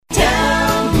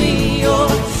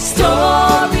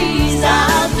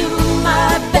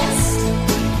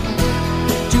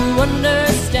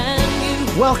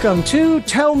Welcome to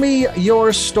Tell Me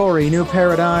Your Story, New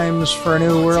Paradigms for a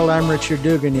New World. I'm Richard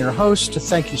Dugan, your host.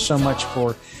 Thank you so much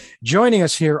for joining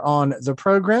us here on the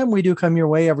program. We do come your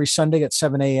way every Sunday at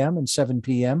 7 a.m. and 7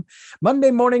 p.m.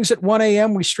 Monday mornings at 1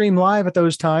 a.m. We stream live at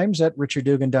those times at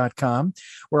richarddugan.com.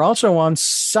 We're also on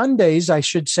Sundays, I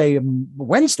should say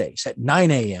Wednesdays at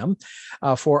 9 a.m.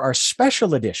 For our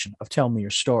special edition of Tell Me Your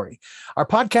Story. Our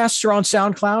podcasts are on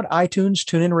SoundCloud, iTunes,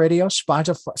 TuneIn Radio,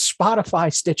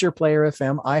 Spotify, Stitcher, Player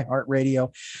FM,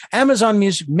 iHeartRadio, Amazon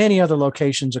Music, many other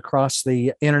locations across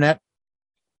the internet.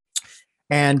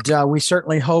 And we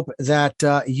certainly hope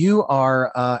that you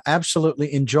are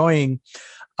absolutely enjoying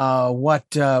what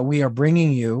we are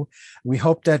bringing you. We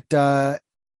hope that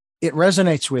it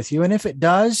resonates with you. And if it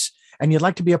does, and you'd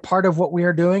like to be a part of what we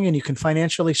are doing and you can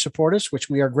financially support us, which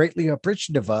we are greatly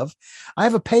appreciative of, I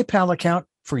have a PayPal account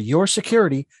for your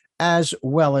security as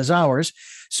well as ours.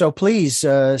 So please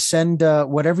send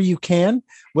whatever you can.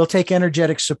 We'll take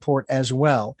energetic support as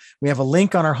well. We have a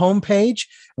link on our homepage.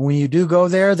 And when you do go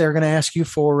there, they're going to ask you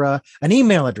for an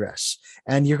email address.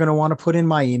 And you're going to want to put in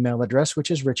my email address,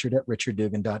 which is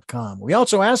richard@richarddugan.com. We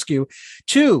also ask you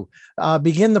to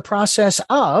begin the process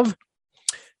of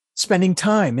spending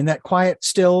time in that quiet,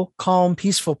 still, calm,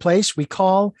 peaceful place we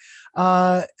call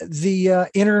the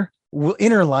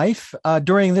inner life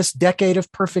during this decade of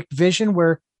perfect vision,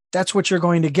 where that's what you're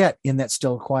going to get in that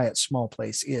still, quiet, small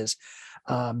place is.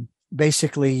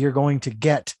 Basically, you're going to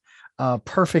get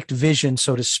perfect vision,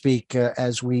 so to speak,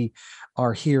 as we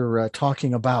are here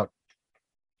talking about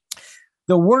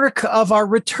the work of our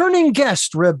returning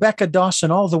guest, Rebecca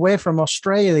Dawson, all the way from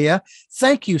Australia.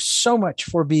 Thank you so much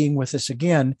for being with us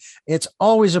again. It's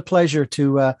always a pleasure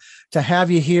to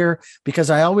have you here, because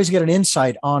I always get an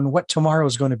insight on what tomorrow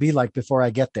is going to be like before I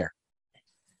get there.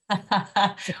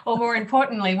 Or more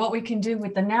importantly, what we can do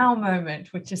with the now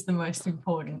moment, which is the most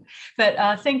important.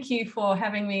 But thank you for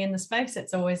having me in the space.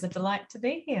 It's always a delight to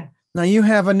be here. Now you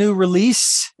have a new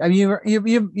release. I mean,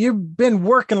 you've been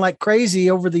working like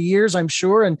crazy over the years, I'm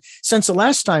sure, and since the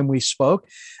last time we spoke.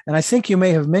 And I think you may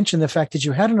have mentioned the fact that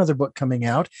you had another book coming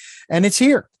out, and it's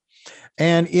here.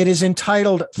 And it is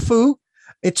entitled Fu.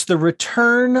 It's the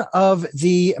Return of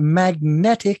the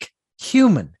Magnetic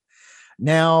Human.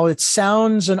 Now, it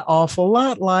sounds an awful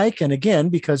lot like, and again,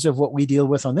 because of what we deal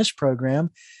with on this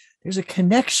program, there's a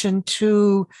connection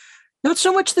to not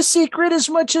so much The Secret as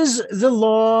much as the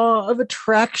law of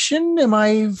attraction. Am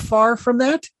I far from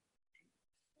that?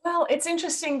 Well, it's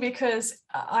interesting because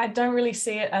I don't really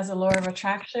see it as a law of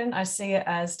attraction. I see it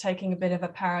as taking a bit of a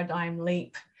paradigm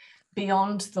leap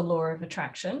beyond the law of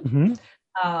attraction. Mm-hmm.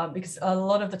 Because a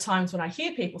lot of the times when I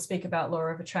hear people speak about law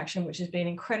of attraction, which has been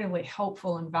incredibly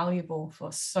helpful and valuable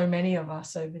for so many of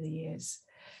us over the years,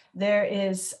 there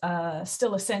is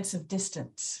still a sense of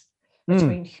distance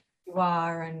between who you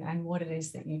are and what it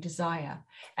is that you desire.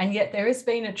 And yet there has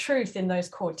been a truth in those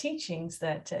core teachings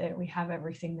that we have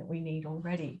everything that we need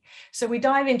already. So we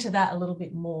dive into that a little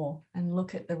bit more and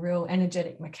look at the real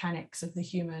energetic mechanics of the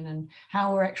human and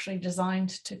how we're actually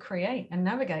designed to create and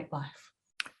navigate life.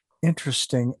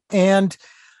 Interesting. And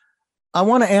I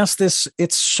want to ask this,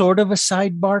 it's sort of a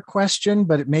sidebar question,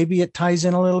 but maybe it ties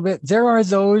in a little bit. There are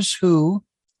those who,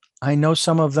 I know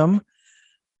some of them,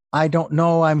 I don't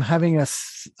know,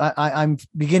 I'm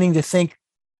beginning to think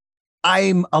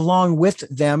I'm along with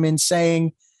them in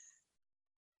saying,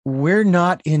 we're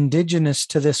not indigenous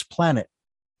to this planet.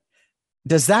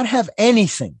 Does that have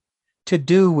anything to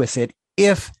do with it,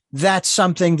 if that's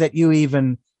something that you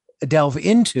even delve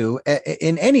into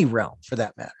in any realm for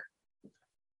that matter?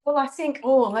 Well, I think,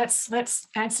 let's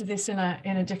answer this in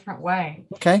a different way.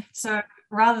 Okay. So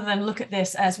rather than look at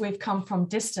this as we've come from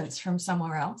distance from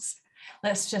somewhere else,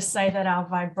 let's just say that our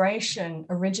vibration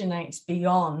originates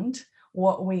beyond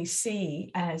what we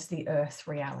see as the earth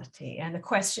reality. And the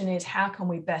question is, how can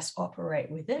we best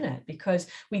operate within it? Because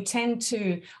we tend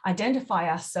to identify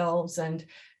ourselves and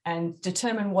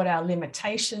determine what our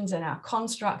limitations and our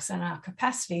constructs and our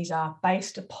capacities are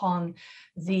based upon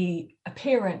the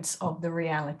appearance of the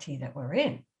reality that we're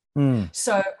in.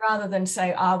 So rather than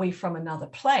say, are we from another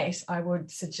place, I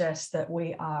would suggest that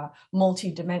we are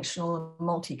multidimensional and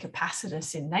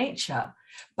multicapacitous in nature,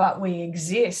 but we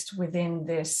exist within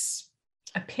this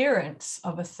appearance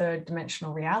of a third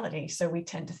dimensional reality. So we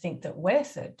tend to think that we're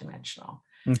third dimensional.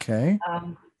 Okay.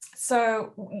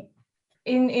 So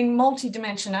in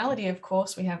multidimensionality, of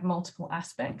course, we have multiple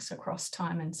aspects across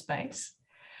time and space.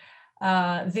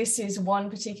 This is one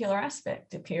particular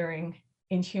aspect appearing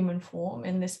in human form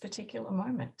in this particular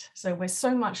moment. So we're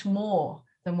so much more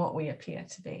than what we appear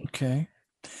to be. Okay.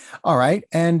 All right.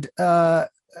 And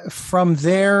from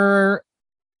there,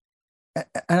 And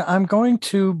I'm going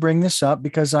to bring this up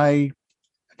because I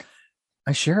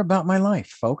share about my life,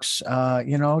 folks.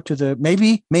 To the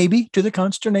maybe to the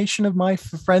consternation of my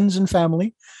friends and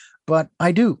family, but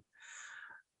I do.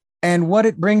 And what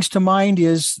it brings to mind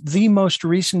is the most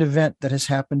recent event that has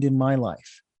happened in my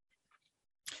life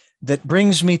that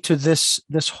brings me to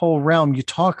this whole realm. You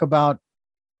talk about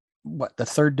what the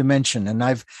third dimension, and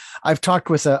I've talked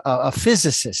with a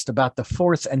physicist about the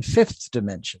fourth and fifth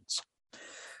dimensions.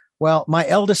 Well, my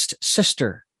eldest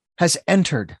sister has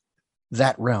entered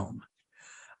that realm.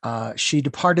 She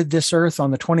departed this earth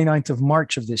on the 29th of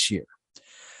March of this year.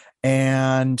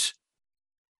 And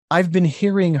I've been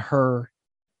hearing her,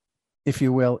 if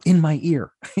you will, in my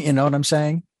ear. You know what I'm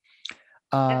saying?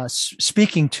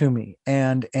 Speaking to me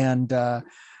and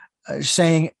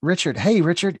saying, Richard, hey,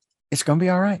 Richard, it's going to be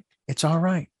all right. It's all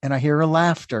right. And I hear her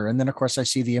laughter. And then, of course, I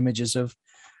see the images of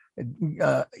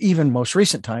even most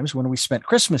recent times when we spent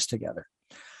Christmas together.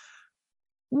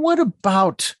 What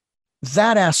about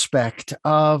that aspect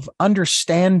of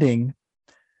understanding?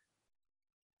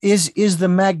 Is the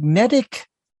magnetic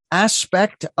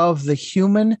aspect of the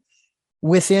human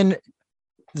within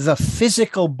the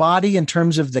physical body in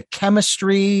terms of the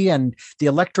chemistry and the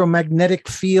electromagnetic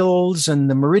fields and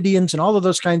the meridians and all of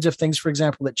those kinds of things, for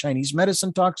example, that Chinese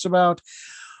medicine talks about?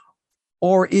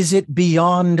 Or is it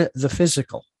beyond the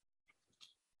physical?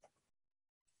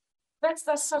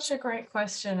 That's such a great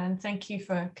question. And thank you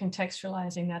for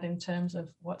contextualizing that in terms of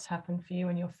what's happened for you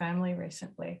and your family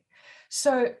recently.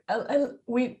 So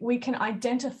we can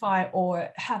identify or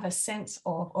have a sense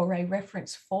of or a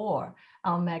reference for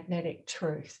our magnetic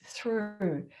truth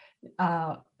through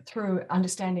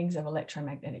understandings of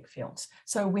electromagnetic fields.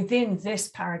 So within this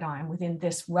paradigm, within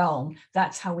this realm,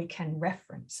 that's how we can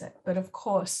reference it. But of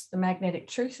course, the magnetic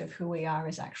truth of who we are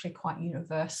is actually quite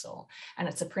universal. And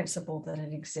it's a principle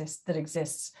that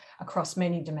exists across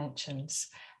many dimensions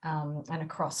and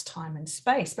across time and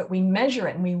space. But we measure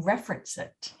it and we reference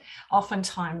it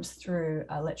oftentimes through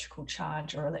electrical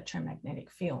charge or electromagnetic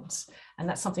fields. And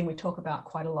that's something we talk about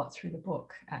quite a lot through the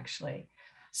book, actually.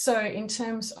 So in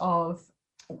terms of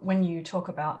when you talk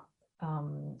about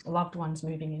loved ones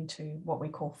moving into what we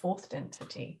call fourth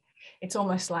density, it's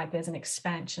almost like there's an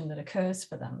expansion that occurs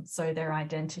for them. So their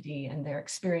identity and their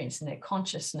experience and their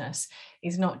consciousness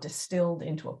is not distilled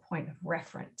into a point of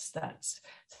reference that's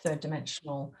third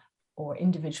dimensional or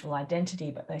individual identity,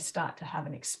 but they start to have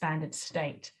an expanded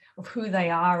state of who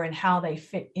they are and how they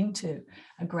fit into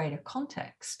a greater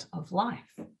context of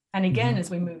life. And again, as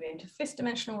we move into fifth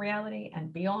dimensional reality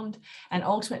and beyond, and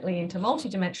ultimately into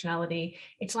multidimensionality,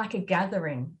 it's like a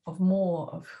gathering of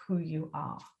more of who you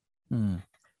are.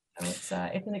 So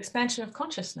it's an expansion of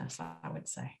consciousness, I would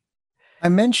say. I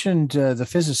mentioned the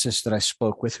physicist that I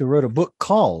spoke with who wrote a book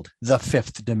called The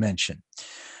Fifth Dimension.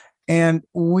 And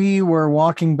we were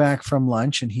walking back from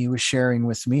lunch, and he was sharing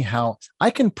with me how I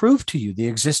can prove to you the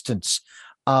existence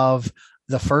of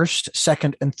the first,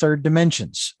 second, and third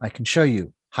dimensions. I can show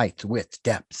you height, width,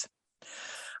 depth.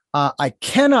 I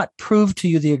cannot prove to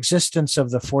you the existence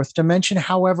of the fourth dimension.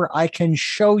 However, I can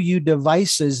show you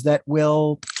devices that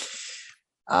will,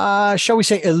 shall we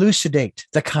say, elucidate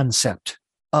the concept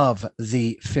of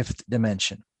the fifth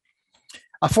dimension.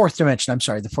 The fourth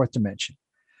dimension.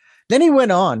 Then he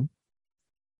went on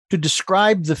to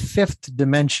describe the fifth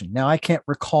dimension. Now, I can't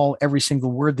recall every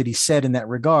single word that he said in that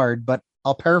regard, but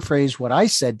I'll paraphrase what I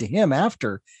said to him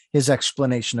after his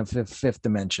explanation of the fifth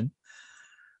dimension.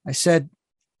 I said,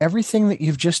 everything that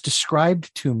you've just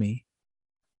described to me,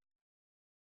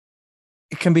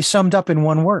 it can be summed up in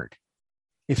one word,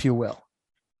 if you will.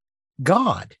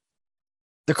 God,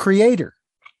 the creator,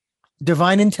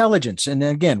 divine intelligence. And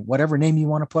again, whatever name you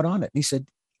want to put on it. And he said,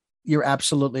 you're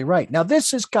absolutely right. Now,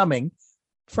 this is coming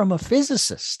from a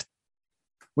physicist,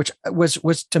 which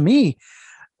was to me,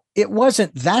 it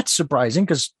wasn't that surprising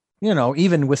because, you know,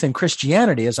 even within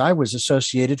Christianity, as I was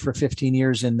associated for 15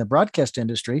 years in the broadcast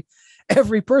industry,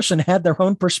 every person had their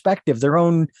own perspective, their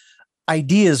own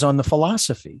ideas on the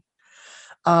philosophy.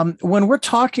 When we're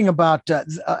talking about,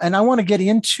 and I want to get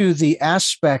into the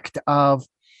aspect of,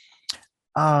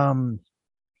 again,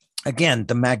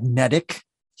 the magnetic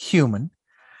human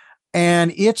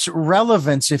and its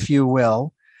relevance, if you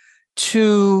will,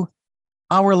 to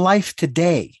our life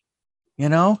today. You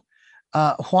know,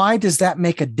 why does that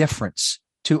make a difference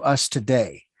to us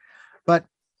today? But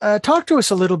talk to us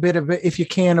a little bit, if you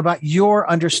can, about your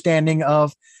understanding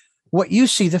of what you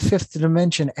see the fifth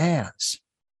dimension as.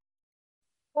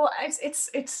 Well,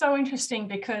 it's so interesting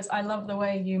because I love the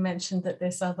way you mentioned that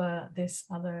this other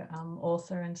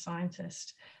author and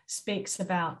scientist speaks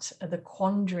about the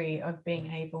quandary of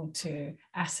being able to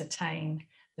ascertain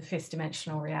the fifth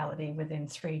dimensional reality within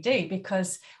 3D,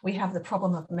 because we have the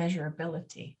problem of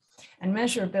measurability. And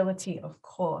measurability, of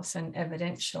course, an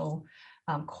evidential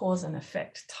cause and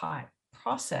effect type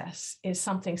process is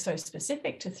something so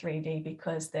specific to 3D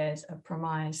because there's a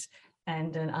premise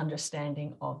and an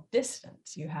understanding of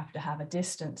distance. You have to have a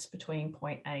distance between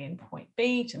point A and point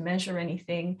B to measure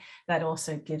anything. That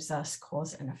also gives us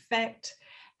cause and effect.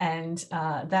 And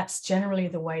that's generally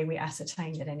the way we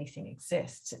ascertain that anything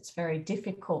exists. It's very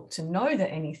difficult to know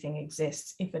that anything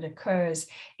exists if it occurs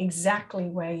exactly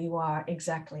where you are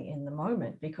exactly in the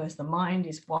moment, because the mind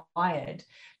is wired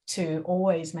to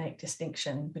always make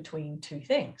distinction between two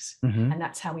things. And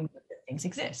that's how we know that things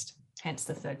exist, hence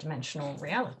the third dimensional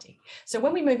reality. So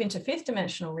when we move into fifth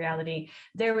dimensional reality,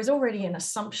 there is already an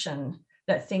assumption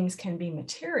that things can be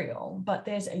material, but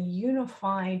there's a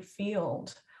unified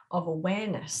field of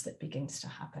awareness that begins to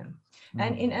happen.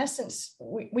 And in essence,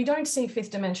 we don't see fifth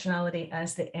dimensionality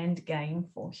as the end game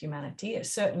for humanity. It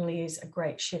certainly is a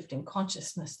great shift in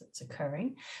consciousness that's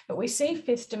occurring, but we see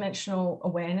fifth dimensional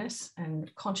awareness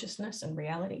and consciousness and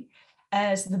reality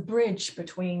as the bridge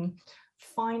between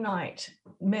finite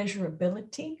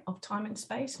measurability of time and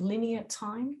space, linear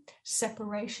time,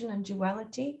 separation and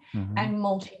duality, and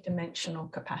multi-dimensional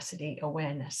capacity,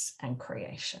 awareness and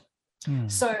creation.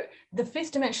 So the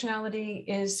fifth dimensionality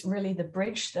is really the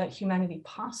bridge that humanity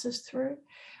passes through,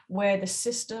 where the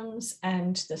systems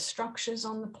and the structures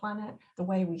on the planet, the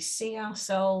way we see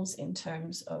ourselves in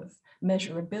terms of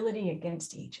measurability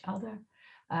against each other,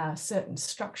 certain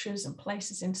structures and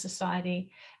places in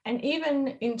society, and even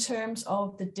in terms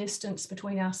of the distance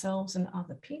between ourselves and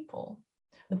other people,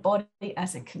 the body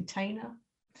as a container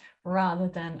rather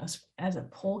than as a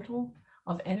portal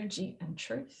of energy and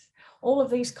truth. All of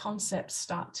these concepts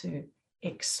start to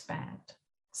expand.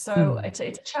 So it's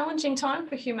a challenging time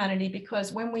for humanity,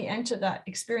 because when we enter that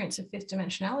experience of fifth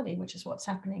dimensionality, which is what's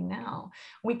happening now,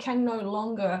 we can no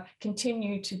longer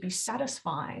continue to be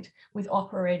satisfied with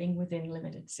operating within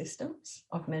limited systems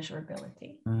of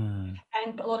measurability.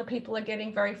 And a lot of people are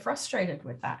getting very frustrated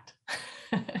with that.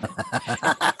 It's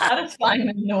not satisfying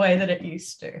in the way that it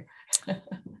used to.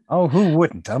 Oh, who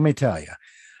wouldn't? Let me tell you.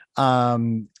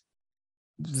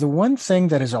 The one thing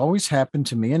that has always happened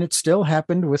to me, and it still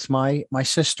happened with my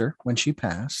sister when she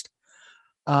passed,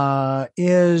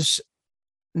 is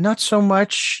not so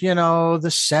much,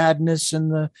 the sadness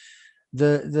and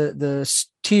the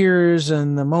tears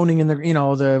and the moaning and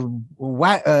the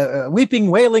weeping,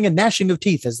 wailing, and gnashing of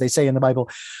teeth, as they say in the Bible.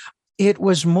 It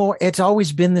was more. It's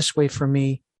always been this way for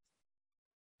me.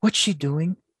 What's she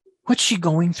doing? What's she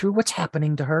going through? What's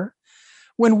happening to her?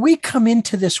 When we come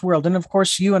into this world, and of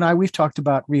course, you and I, we've talked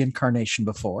about reincarnation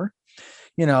before.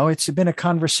 It's been a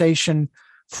conversation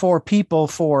for people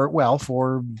for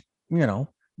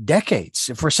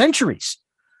decades, for centuries.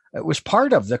 It was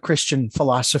part of the Christian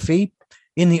philosophy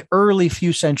in the early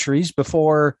few centuries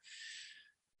before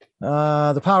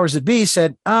the powers that be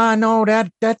said, no,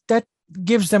 that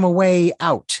gives them a way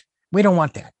out. We don't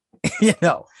want that,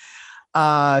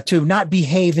 to not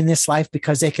behave in this life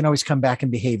because they can always come back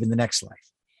and behave in the next life.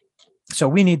 So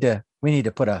we need to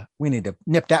nip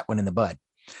that one in the bud.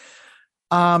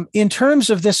 In terms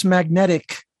of this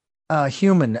magnetic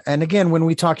human, and again, when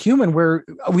we talk human,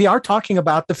 we are talking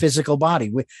about the physical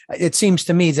body. It seems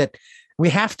to me that we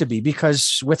have to be,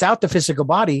 because without the physical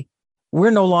body, we're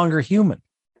no longer human,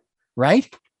 right?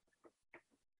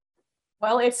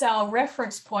 Well, it's our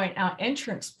reference point, our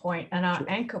entrance point, and our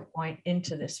anchor point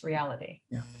into this reality.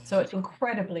 Yeah. So it's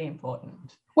incredibly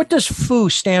important. What does FU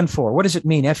stand for? What does it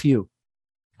mean, FU?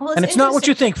 Well, and it's not what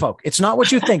you think, folks. It's not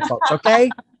what you think, folks,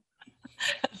 okay?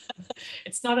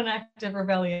 It's not an act of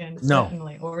rebellion,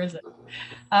 certainly, no. Or is it?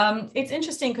 It's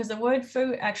interesting because the word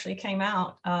FU actually came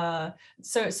out.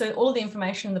 So all of the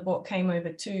information in the book came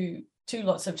over two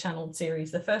lots of channeled series.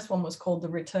 The first one was called The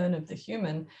Return of the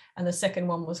Human, and the second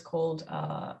one was called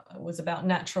was about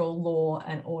natural law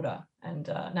and order and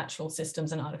natural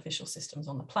systems and artificial systems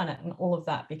on the planet. And all of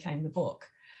that became the book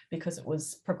because it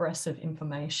was progressive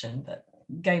information that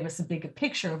gave us a bigger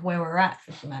picture of where we're at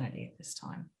for humanity at this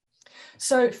time.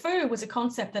 So FU was a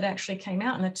concept that actually came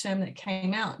out, and a term that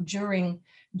came out during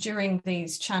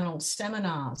these channeled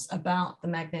seminars about the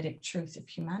magnetic truth of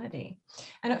humanity.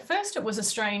 And at first it was a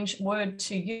strange word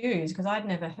to use because I'd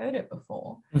never heard it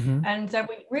before. And they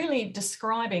were really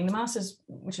describing, the Masters,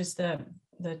 which is the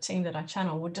the team that I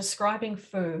channel were describing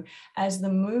Fu as the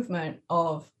movement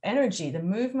of energy, the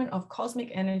movement of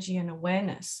cosmic energy and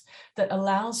awareness that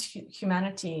allows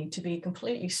humanity to be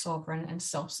completely sovereign and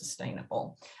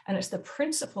self-sustainable. And it's the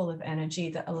principle of energy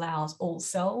that allows all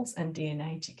cells and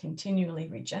DNA to continually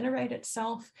regenerate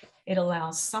itself. It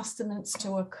allows sustenance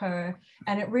to occur,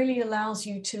 and it really allows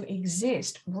you to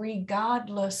exist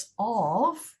regardless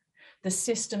of the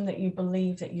system that you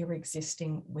believe that you're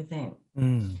existing within.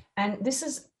 And this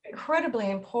is incredibly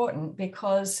important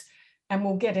because, and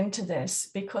we'll get into this,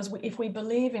 because if we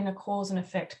believe in a cause and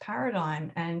effect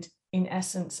paradigm and in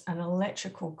essence an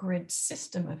electrical grid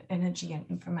system of energy and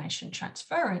information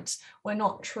transference, we're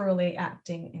not truly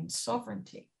acting in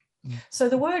sovereignty. So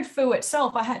the word Fu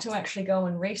itself, I had to actually go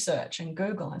and research and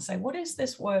Google and say, what is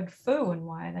this word Fu and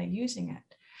why are they using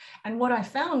it? And what I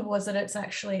found was that it's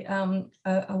actually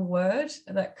a word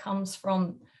that comes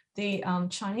from the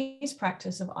Chinese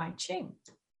practice of I Ching.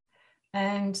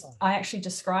 And I actually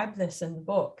describe this in the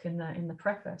book, in the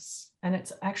preface. And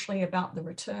it's actually about the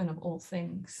return of all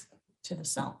things to the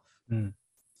self. And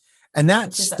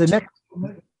that's the next.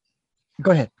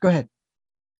 Go ahead.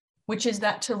 Which is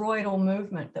that toroidal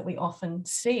movement that we often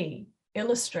see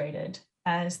illustrated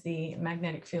as the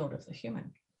magnetic field of the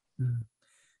human.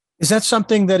 Is that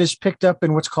something that is picked up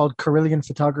in what's called Kirlian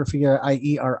photography,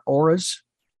 i.e. our auras?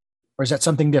 Or is that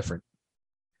something different?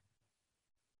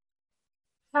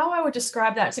 How I would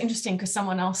describe that, it's interesting because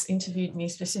someone else interviewed me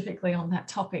specifically on that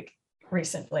topic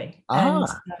recently. And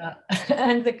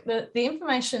the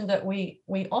information that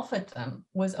we offered them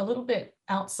was a little bit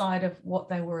outside of what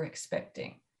they were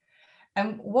expecting.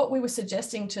 And what we were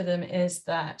suggesting to them is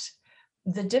that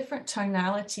the different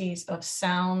tonalities of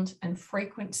sound and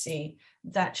frequency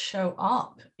that show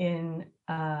up in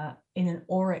an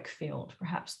auric field,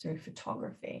 perhaps through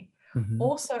photography,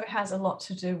 also has a lot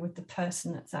to do with the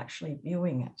person that's actually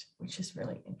viewing it, which is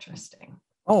really interesting.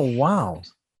 Oh, wow.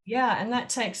 Yeah, and that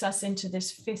takes us into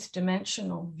this fifth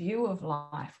dimensional view of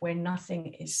life where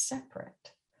nothing is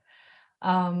separate.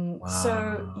 Wow.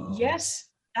 So yes,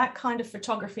 that kind of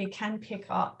photography can pick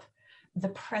up the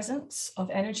presence of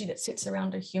energy that sits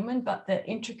around a human, but the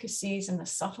intricacies and the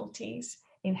subtleties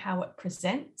in how it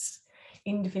presents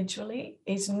individually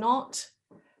is not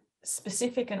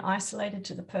specific and isolated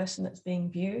to the person that's being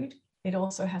viewed. It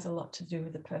also has a lot to do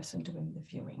with the person doing the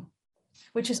viewing,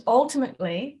 which is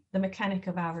ultimately the mechanic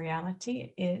of our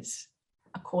reality is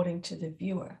according to the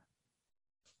viewer.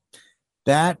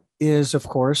 That is, of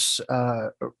course,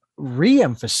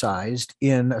 re-emphasized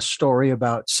in a story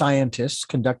about scientists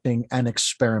conducting an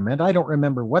experiment. I don't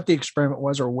remember what the experiment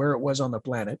was or where it was on the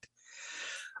planet,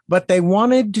 but they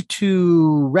wanted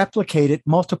to replicate it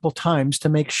multiple times to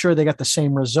make sure they got the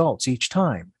same results each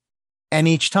time. And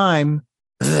each time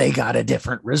they got a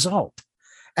different result.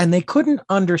 And they couldn't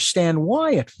understand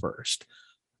why at first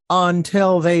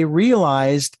until they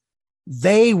realized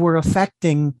they were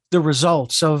affecting the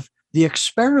results of the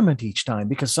experiment each time,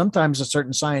 because sometimes a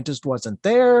certain scientist wasn't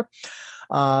there.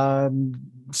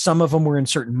 Some of them were in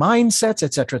certain mindsets,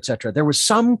 et cetera, et cetera. There was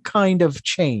some kind of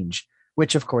change,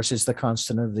 which of course is the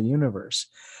constant of the universe.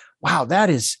 Wow, that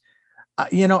is,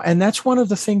 and that's one of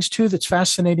the things too that's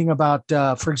fascinating about,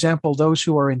 for example, those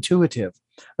who are intuitive.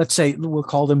 Let's say we'll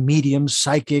call them mediums,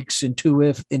 psychics,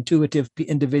 intuitive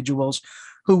individuals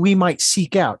who we might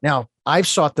seek out. Now, I've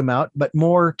sought them out, but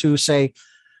more to say,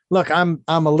 look, I'm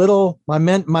a little, my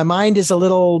mind is a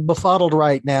little befuddled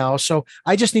right now. So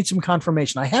I just need some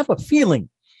confirmation. I have a feeling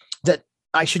that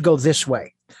I should go this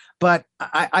way, but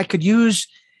I could use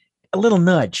a little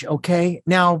nudge. Okay.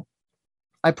 Now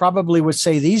I probably would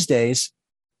say these days,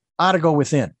 I ought to go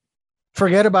within.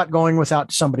 Forget about going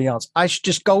without somebody else. I should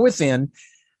just go within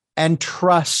and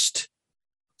trust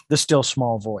the still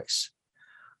small voice.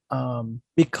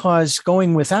 Because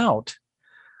going without,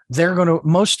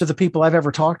 most of the people I've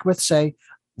ever talked with say,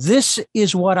 this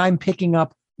is what I'm picking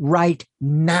up right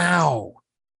now.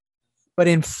 But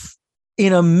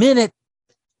in a minute,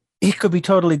 it could be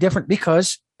totally different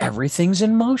because everything's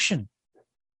in motion.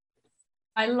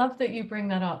 I love that you bring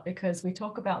that up because we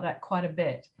talk about that quite a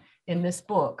bit in this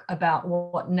book about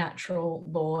what natural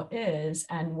law is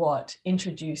and what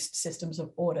introduced systems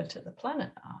of order to the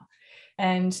planet are.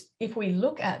 And if we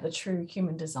look at the true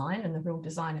human design and the real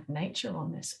design of nature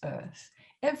on this earth,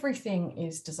 everything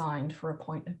is designed for a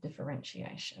point of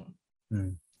differentiation.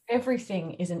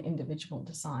 Everything is an individual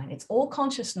design. It's all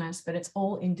consciousness, but it's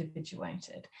all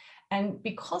individuated. And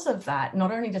because of that,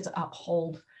 not only does it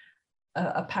uphold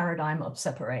a paradigm of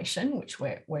separation, which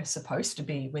we're supposed to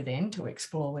be within to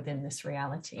explore within this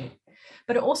reality,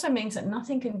 but it also means that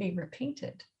nothing can be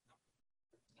repeated.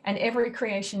 And every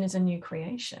creation is a new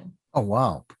creation. Oh,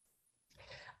 wow.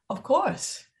 Of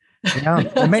course. Yeah.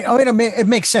 It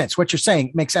makes sense. What you're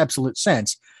saying makes absolute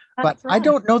sense. But That's I right.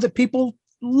 don't know that people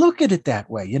look at it that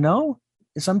way, Well,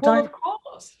 sometimes. of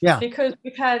course, Yeah. because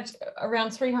we've had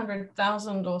around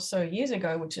 300,000 or so years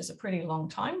ago, which is a pretty long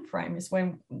time frame, is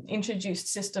when introduced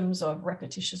systems of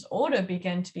repetitious order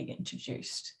began to be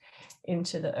introduced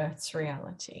into the Earth's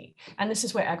reality. And this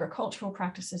is where agricultural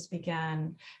practices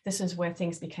began. This is where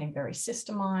things became very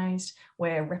systemized,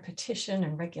 where repetition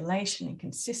and regulation and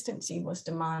consistency was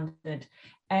demanded.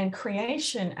 And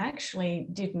creation actually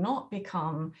did not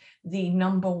become the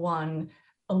number one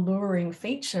alluring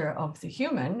feature of the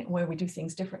human, where we do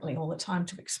things differently all the time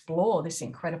to explore this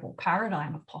incredible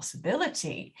paradigm of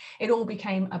possibility. It all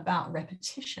became about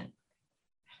repetition.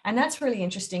 And that's really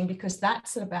interesting, because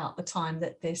that's about the time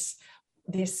that this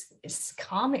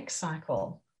karmic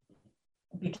cycle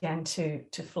began to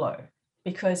flow.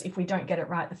 Because if we don't get it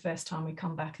right the first time, we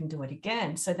come back and do it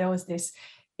again. So there was this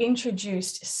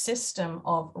introduced system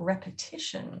of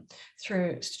repetition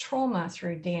through trauma,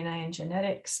 through DNA and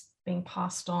genetics being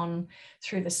passed on,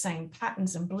 through the same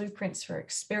patterns and blueprints for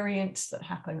experience that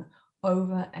happen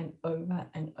over and over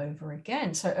and over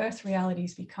again. So Earth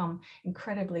realities become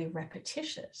incredibly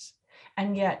repetitious.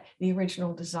 And yet the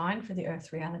original design for the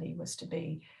Earth reality was to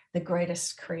be the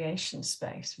greatest creation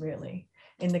space, really,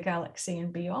 in the galaxy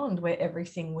and beyond, where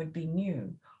everything would be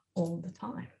new all the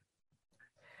time.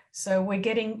 So we're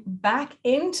getting back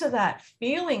into that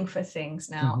feeling for things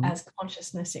now, as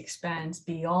consciousness expands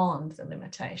beyond the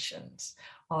limitations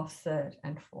of third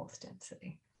and fourth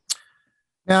density.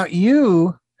 Now,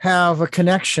 you have a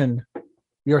connection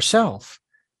yourself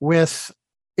with,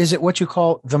 is it what you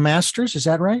call the masters? Is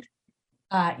that right?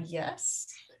 Yes.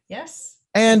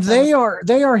 And they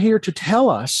are here to tell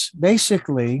us,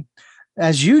 basically,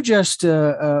 as you just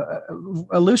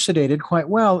elucidated quite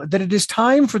well, that it is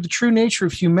time for the true nature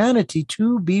of humanity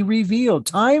to be revealed,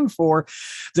 time for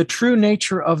the true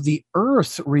nature of the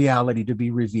Earth reality to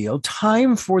be revealed,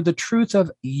 time for the truth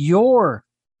of your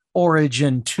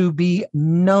origin to be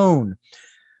known.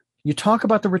 You talk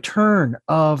about the return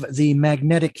of the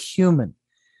magnetic human.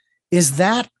 Is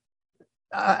that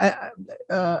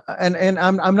and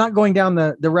I'm not going down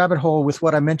the rabbit hole with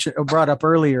what I mentioned or brought up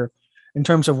earlier in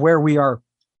terms of where we are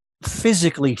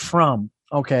physically from.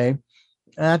 Okay,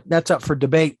 that's up for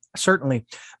debate, certainly.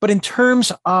 But in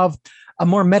terms of a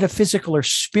more metaphysical or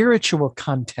spiritual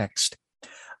context,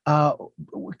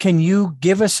 can you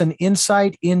give us an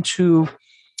insight into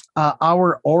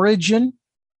our origin?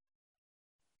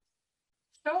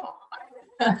 Sure.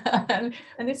 And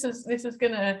this is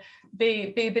going to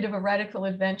be a bit of a radical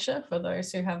adventure for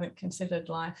those who haven't considered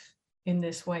life in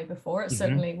this way before. It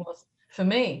certainly was for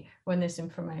me when this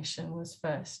information was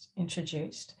first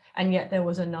introduced, and yet there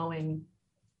was a knowing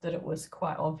that it was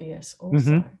quite obvious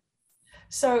also.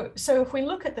 So if we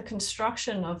look at the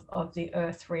construction of the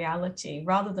Earth reality,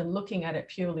 rather than looking at it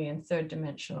purely in third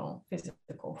dimensional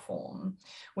physical form,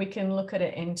 we can look at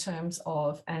it in terms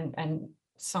of, and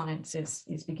science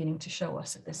is beginning to show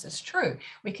us that this is true.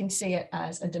 We can see it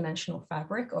as a dimensional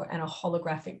fabric and a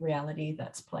holographic reality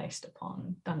that's placed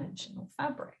upon dimensional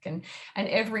fabric. And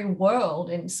every world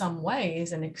in some way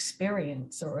is an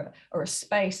experience or a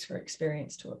space for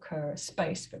experience to occur, a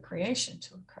space for creation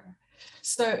to occur.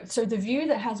 So the view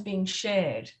that has been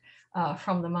shared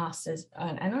from the masters,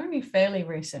 and only fairly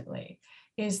recently,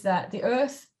 is that the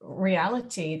Earth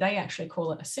reality, they actually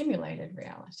call it a simulated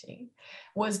reality,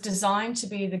 was designed to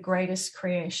be the greatest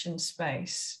creation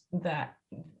space that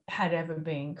had ever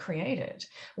been created,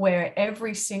 where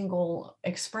every single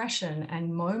expression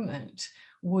and moment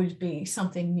would be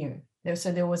something new.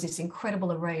 So there was this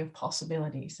incredible array of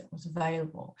possibilities that was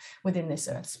available within this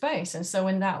Earth space. And so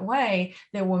in that way,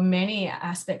 there were many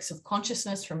aspects of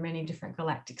consciousness from many different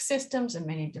galactic systems and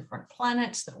many different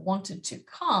planets that wanted to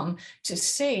come to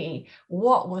see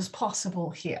what was possible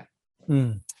here.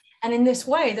 And in this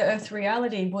way, the Earth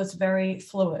reality was very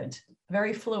fluid,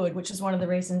 which is one of the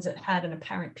reasons it had an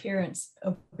apparent appearance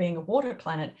of being a water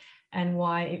planet, and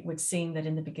why it would seem that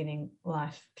in the beginning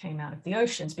life came out of the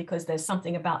oceans, because there's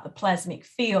something about the plasmic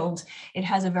field. It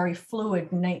has a very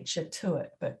fluid nature to it,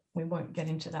 but we won't get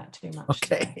into that too much.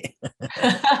 Okay.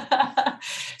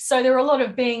 So there were a lot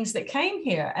of beings that came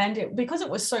here, and because it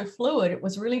was so fluid, it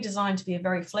was really designed to be a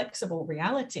very flexible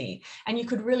reality, and you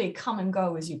could really come and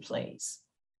go as you please.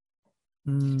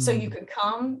 So you could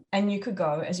come and you could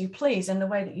go as you please. And the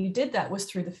way that you did that was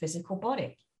through the physical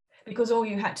body, because all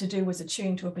you had to do was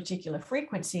attune to a particular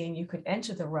frequency, and you could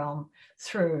enter the realm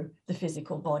through the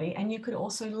physical body, and you could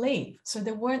also leave. So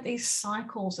there weren't these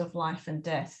cycles of life and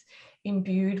death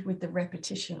imbued with the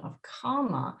repetition of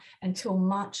karma until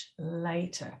much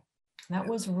later. That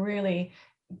was really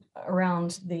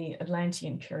around the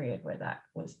Atlantean period where that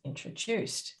was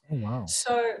introduced. Oh, wow.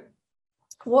 So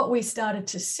what we started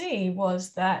to see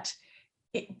was that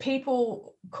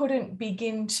people couldn't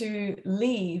begin to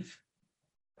leave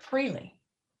freely.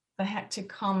 They had to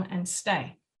come and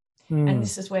stay. And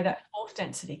this is where that fourth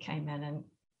density came in, and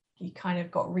you kind of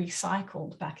got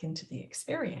recycled back into the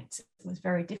experience. It was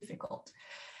very difficult.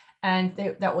 And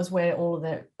that was where all of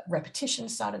the repetition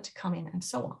started to come in and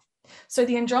so on. So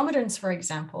the Andromedans, for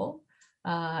example,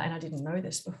 and I didn't know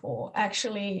this before,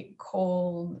 actually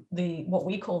call what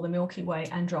we call the Milky Way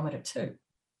Andromeda 2.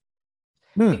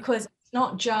 Because it's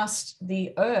not just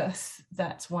the Earth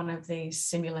that's one of these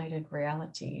simulated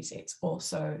realities, it's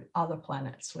also other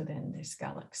planets within this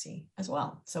galaxy as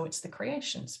well. So it's the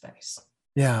creation space.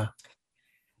 Yeah.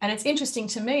 And it's interesting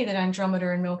to me that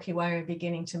Andromeda and Milky Way are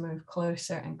beginning to move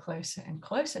closer and closer and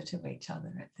closer to each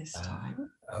other at this time.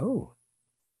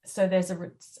 So there's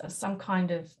some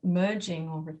kind of merging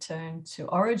or return to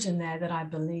origin there that I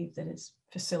believe that is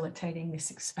facilitating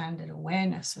this expanded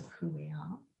awareness of who we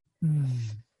are.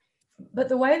 But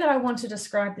the way that I want to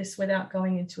describe this without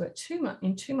going into it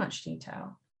in too much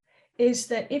detail is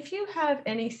that if you have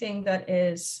anything that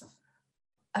is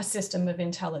a system of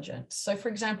intelligence, so for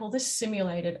example, this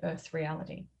simulated Earth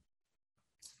reality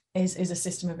is a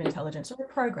system of intelligence or a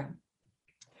program.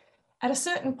 At a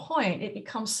certain point, it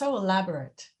becomes so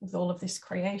elaborate with all of this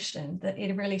creation that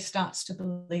it really starts to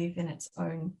believe in its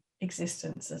own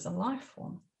existence as a life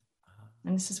form.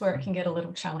 And this is where it can get a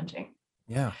little challenging.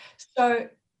 Yeah. So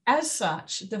as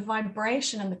such, the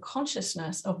vibration and the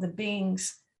consciousness of the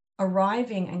beings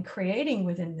arriving and creating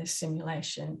within this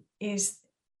simulation is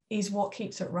what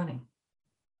keeps it running.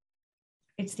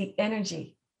 It's the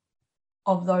energy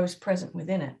of those present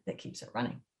within it that keeps it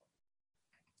running.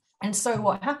 And so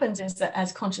what happens is that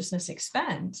as consciousness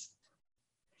expands,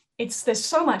 there's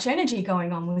so much energy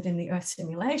going on within the Earth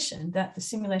simulation that the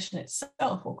simulation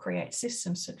itself will create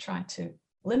systems to try to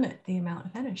limit the amount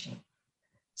of energy.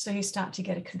 So you start to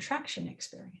get a contraction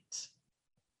experience.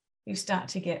 You start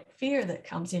to get fear that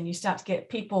comes in. You start to get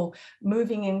people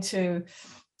moving into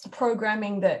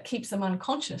programming that keeps them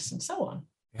unconscious and so on.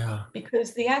 Yeah.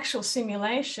 Because the actual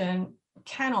simulation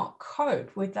cannot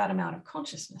cope with that amount of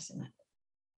consciousness in it.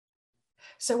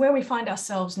 So where we find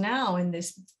ourselves now in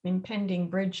this impending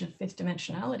bridge of fifth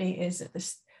dimensionality is that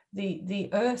the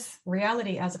Earth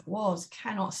reality as it was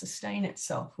cannot sustain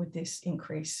itself with this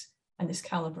increase and this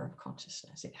caliber of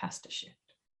consciousness. It has to shift.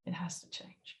 It has to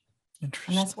change.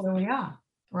 Interesting. And that's where we are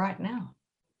right now.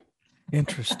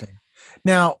 Interesting.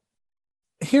 Now,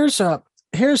 here's an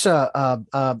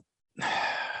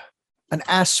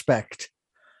aspect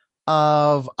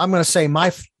of, I'm going to say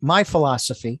my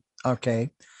philosophy, okay,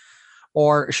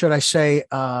 or should I say,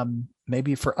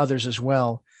 maybe for others as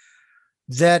well,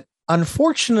 that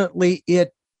unfortunately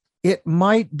it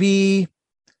might be,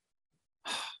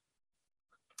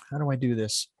 how do I do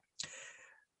this?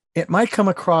 It might come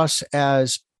across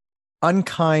as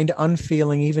unkind,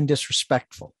 unfeeling, even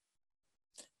disrespectful.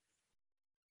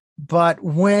 But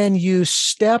when you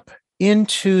step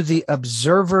into the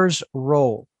observer's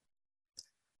role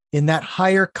in that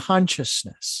higher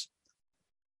consciousness,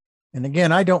 and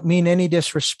again, I don't mean any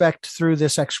disrespect through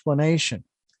this explanation,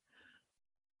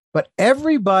 but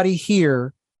everybody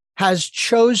here has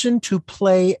chosen to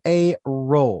play a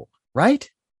role, right?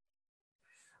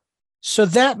 So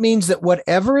that means that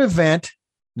whatever event,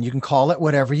 you can call it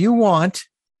whatever you want,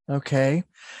 okay,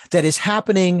 that is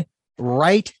happening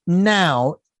right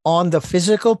now on the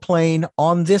physical plane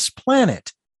on this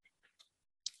planet,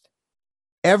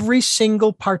 every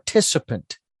single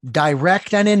participant,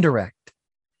 direct and indirect,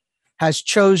 has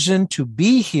chosen to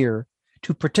be here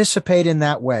to participate in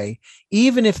that way,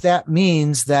 even if that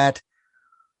means that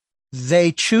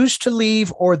they choose to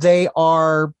leave or they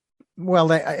are,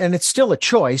 well, and it's still a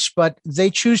choice, but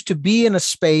they choose to be in a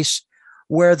space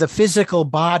where the physical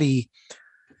body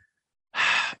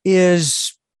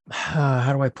is,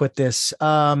 how do I put this,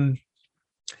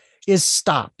 is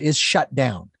stopped, is shut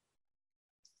down.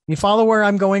 You follow where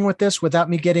I'm going with this without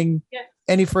me getting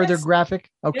any further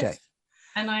graphic? Okay. Yes.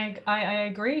 And I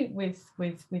agree with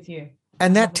you.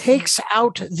 And that takes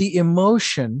out the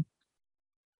emotion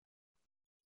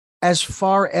as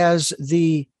far as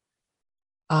the,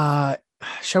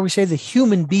 shall we say, the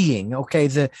human being, okay,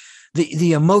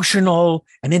 the emotional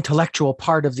and intellectual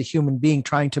part of the human being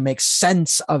trying to make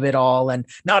sense of it all and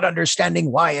not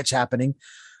understanding why it's happening.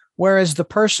 Whereas the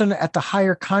person at the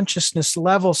higher consciousness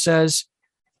level says,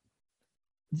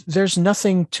 there's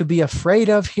nothing to be afraid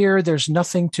of here. There's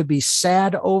nothing to be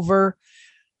sad over.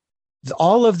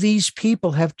 All of these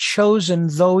people have chosen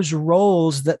those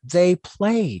roles that they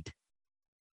played.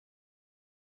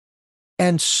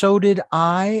 And so did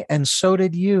I, and so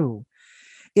did you.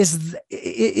 Is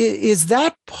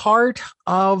that part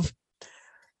of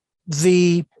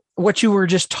what you were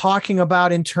just talking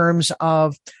about in terms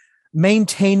of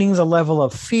maintaining the level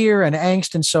of fear and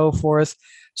angst and so forth,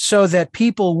 so that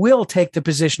people will take the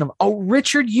position of, oh,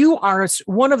 Richard, you are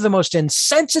one of the most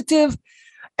insensitive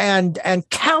and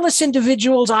callous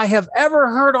individuals I have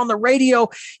ever heard on the radio.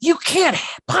 You can't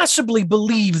possibly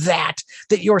believe that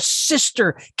your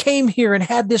sister came here and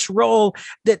had this role,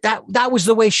 that was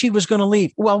the way she was going to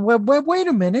leave. Well, wait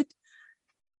a minute.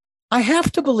 I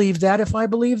have to believe that if I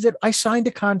believe that I signed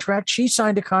a contract, she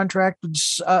signed a contract,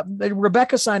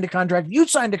 Rebecca signed a contract, you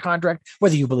signed a contract,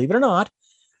 whether you believe it or not,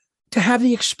 to have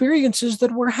the experiences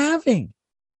that we're having.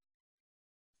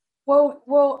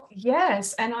 Well,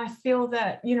 yes. And I feel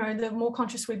that, the more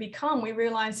conscious we become, we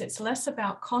realize it's less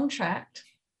about contract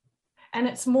and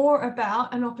it's more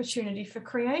about an opportunity for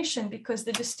creation, because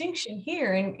the distinction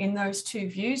here in those two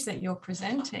views that you're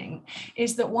presenting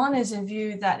is that one is a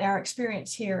view that our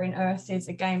experience here in Earth is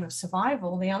a game of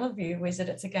survival. The other view is that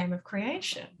it's a game of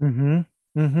creation. Mm-hmm.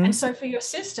 Mm-hmm. And so for your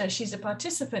sister, she's a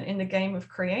participant in the game of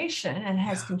creation and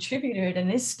has contributed and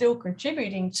is still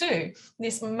contributing to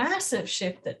this massive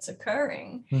shift that's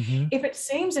occurring. Mm-hmm. If it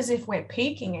seems as if we're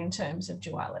peaking in terms of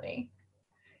duality,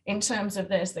 in terms of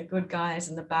there's the good guys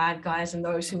and the bad guys and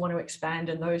those who want to expand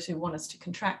and those who want us to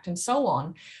contract and so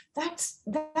on,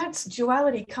 that's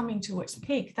duality coming to its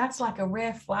peak. That's like a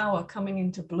rare flower coming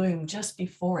into bloom just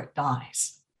before it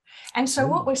dies. And so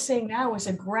what we're seeing now is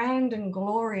a grand and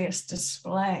glorious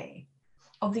display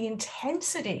of the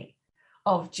intensity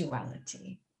of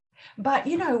duality. But,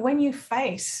 when you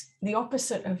face the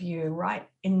opposite of you right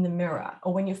in the mirror,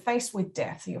 or when you're faced with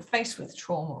death, or you're faced with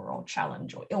trauma or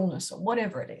challenge or illness or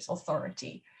whatever it is,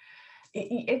 authority,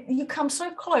 you come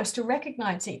so close to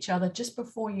recognize each other just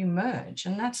before you merge.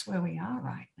 And that's where we are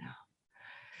right now.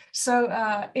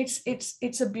 So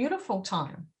it's a beautiful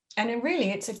time. And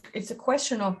it's a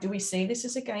question of, do we see this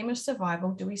as a game of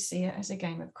survival? Do we see it as a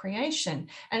game of creation?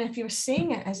 And if you're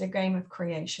seeing it as a game of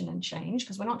creation and change,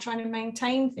 because we're not trying to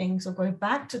maintain things or go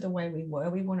back to the way we were,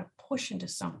 we want to push into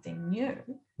something new.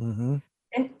 Mm-hmm.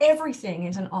 And everything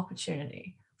is an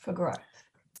opportunity for growth.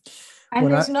 And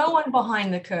there's no one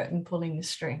behind the curtain pulling the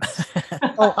strings.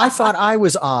 Oh, I thought I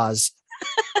was Oz.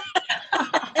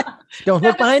 Don't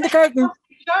look behind the curtain.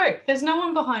 Joke. There's no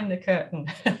one behind the curtain.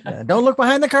 Don't look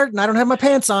behind the curtain. I don't have my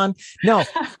pants on. No.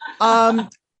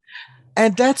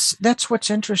 And that's what's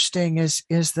interesting is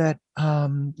that,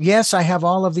 yes, I have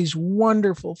all of these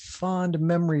wonderful, fond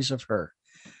memories of her.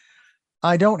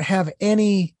 I don't have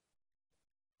any,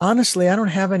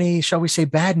 honestly, shall we say,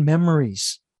 bad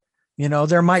memories.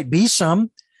 There might be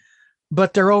some,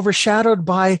 but they're overshadowed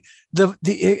by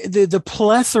the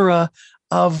plethora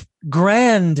of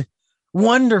grand,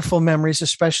 wonderful memories,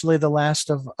 especially the last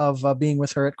of being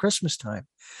with her at Christmas time.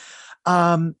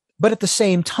 But at the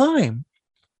same time,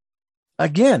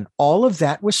 again, all of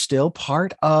that was still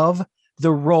part of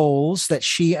the roles that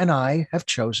she and I have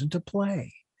chosen to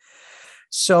play.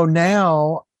 So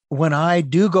now when I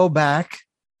do go back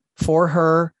for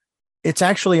her, it's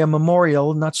actually a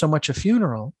memorial, not so much a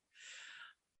funeral.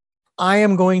 I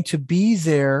am going to be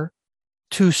there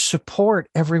to support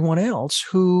everyone else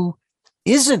who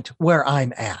isn't where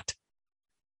I'm at,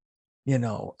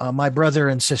 my brother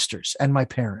and sisters and my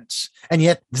parents. And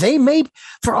yet they may,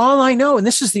 for all I know, and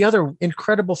this is the other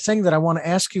incredible thing that I want to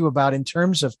ask you about in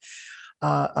terms of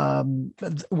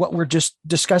what we're just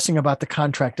discussing about the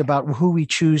contract, about who we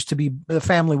choose to be, the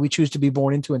family we choose to be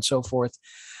born into and so forth.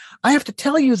 I have to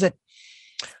tell you that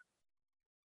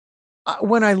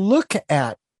when I look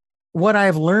at what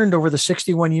I've learned over the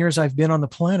 61 years I've been on the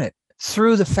planet,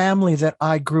 through the family that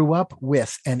I grew up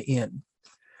with and in,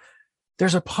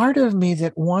 there's a part of me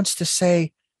that wants to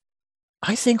say,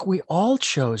 I think we all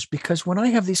chose, because when I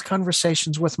have these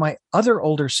conversations with my other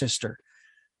older sister,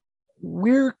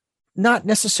 we're not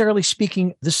necessarily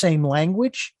speaking the same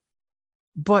language,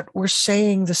 but we're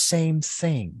saying the same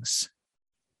things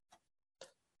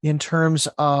in terms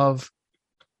of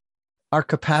our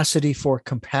capacity for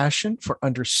compassion, for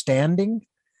understanding,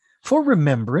 for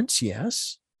remembrance,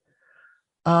 yes,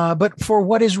 but for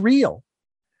what is real.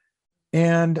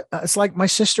 And it's like my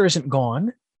sister isn't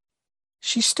gone.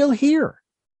 She's still here.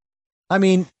 I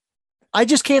mean, I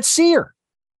just can't see her.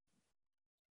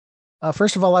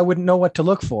 First of all, I wouldn't know what to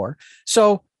look for.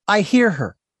 So I hear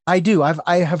her. I do.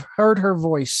 I have heard her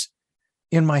voice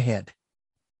in my head.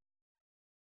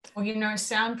 Well, you know,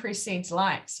 sound precedes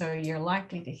light, so you're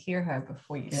likely to hear her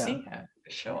before you Yeah. see her, for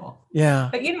sure. Yeah.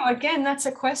 But, you know, again, that's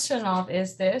a question of,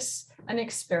 is this an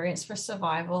experience for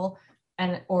survival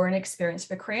or an experience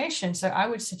for creation? So I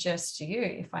would suggest to you,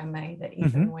 if I may, that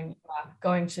even when you are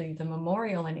going to the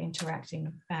memorial and interacting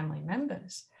with family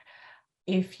members,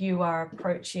 if you are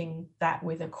approaching that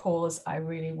with a cause, I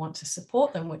really want to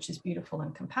support them, which is beautiful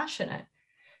and compassionate,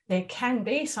 there can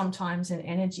be sometimes an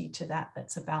energy to that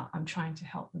that's about, I'm trying to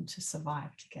help them to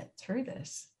survive, to get through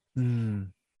this.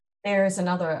 There is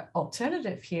another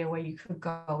alternative here where you could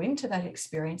go into that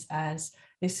experience as,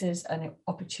 this is an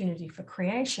opportunity for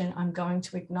creation. I'm going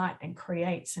to ignite and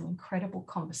create some incredible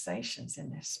conversations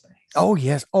in this space. Oh,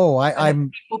 yes. Oh,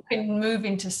 I'm people can move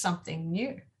into something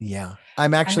new. Yeah.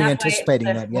 I'm actually anticipating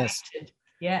that. Yes.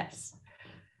 Yes.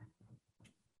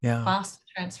 Yeah. Fast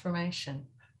transformation.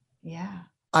 Yeah.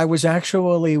 I was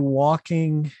actually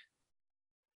walking,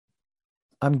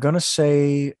 I'm going to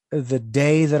say the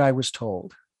day that I was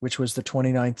told, which was the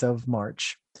 29th of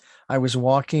March. I was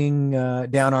walking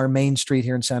down our main street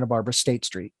here in Santa Barbara, State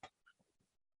Street.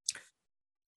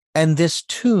 And this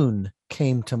tune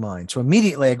came to mind. So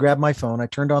immediately I grabbed my phone, I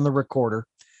turned on the recorder,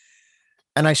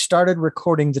 and I started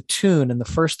recording the tune. And the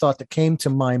first thought that came to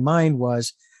my mind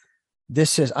was,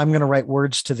 I'm going to write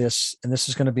words to this, and this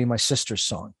is going to be my sister's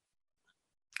song.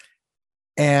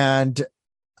 And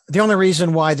the only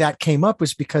reason why that came up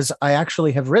was because I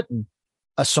actually have written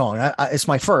a song. It's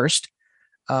my first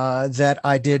that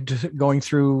I did going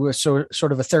through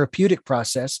sort of a therapeutic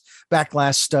process back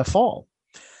last fall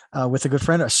with a good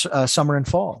friend, summer and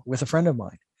fall with a friend of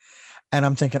mine. And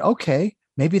I'm thinking, okay,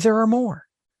 maybe there are more,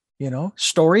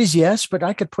 stories. Yes, but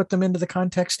I could put them into the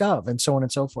context of, and so on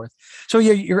and so forth. So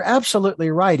you're absolutely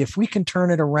right. If we can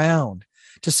turn it around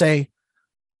to say,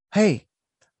 hey,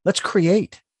 let's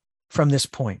create from this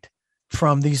point,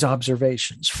 from these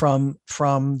observations,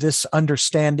 from this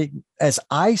understanding as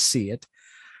I see it.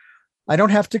 I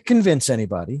don't have to convince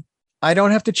anybody. I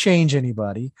don't have to change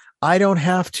anybody. I don't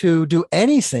have to do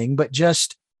anything but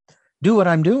just do what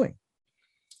I'm doing.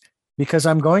 Because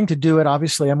I'm going to do it,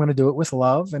 obviously, I'm going to do it with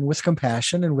love and with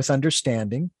compassion and with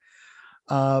understanding,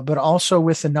 but also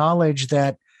with the knowledge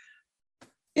that,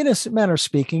 in a manner of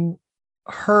speaking,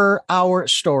 our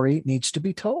story needs to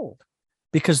be told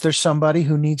because there's somebody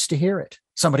who needs to hear it,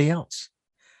 somebody else.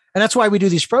 And that's why we do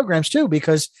these programs too,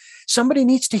 because somebody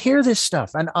needs to hear this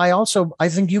stuff. And I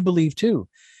think you believe too,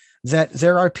 that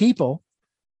there are people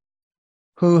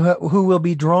who will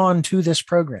be drawn to this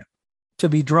program, to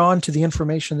be drawn to the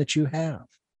information that you have.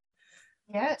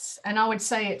 Yes. And I would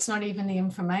say it's not even the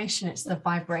information, it's the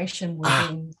vibration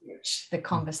within which the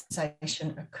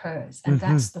conversation occurs. And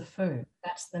that's the food,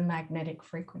 that's the magnetic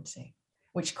frequency,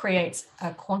 which creates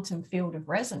a quantum field of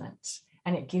resonance,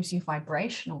 and it gives you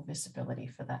vibrational visibility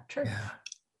for that truth. Yeah.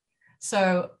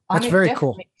 So that's I'm very definitely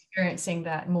cool. Experiencing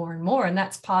that more and more. And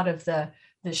that's part of the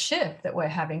shift that we're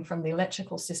having from the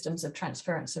electrical systems of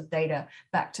transference of data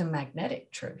back to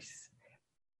magnetic truth.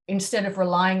 Instead of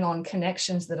relying on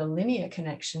connections that are linear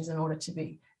connections in order to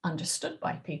be understood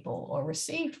by people or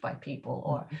received by people,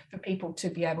 or for people to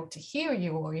be able to hear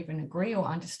you or even agree or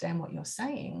understand what you're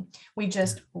saying, we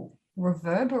just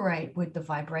reverberate with the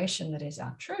vibration that is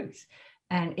our truth.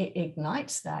 And it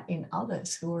ignites that in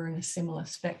others who are in a similar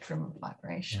spectrum of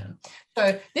vibration.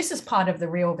 Yeah. So this is part of the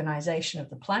reorganization of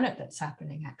the planet that's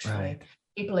happening, actually. Right.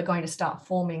 People are going to start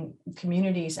forming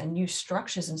communities and new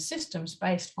structures and systems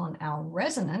based on our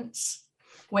resonance,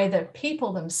 where the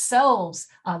people themselves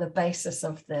are the basis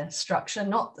of the structure,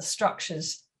 not the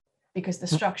structures, because the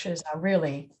structures are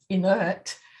really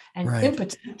inert and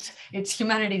impotent. It's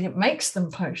humanity that makes them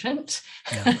potent.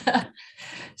 Yeah.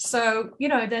 So,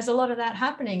 there's a lot of that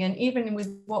happening. And even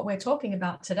with what we're talking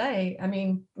about today, I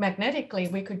mean, magnetically,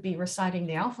 we could be reciting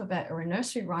the alphabet or a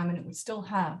nursery rhyme and it would still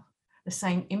have the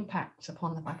same impact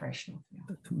upon the vibrational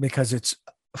field. Because it's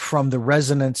from the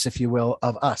resonance, if you will,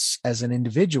 of us as an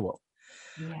individual.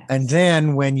 Yes. And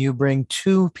then when you bring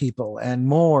two people and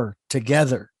more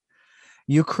together,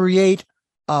 you create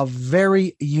a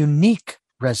very unique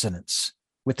resonance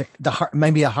with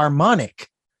maybe a harmonic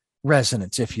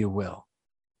resonance, if you will.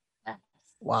 Yes.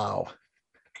 Wow.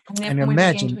 And then we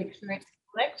begin to experience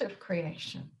collective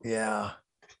creation. Yeah.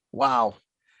 Wow.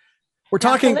 We're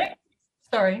talking...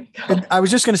 Sorry. I was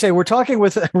just going to say, we're talking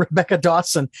with Rebecca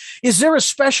Dawson. Is there a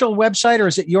special website, or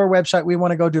is it your website we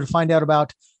want to go to find out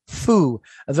about FOO,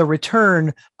 the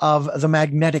return of the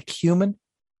magnetic human?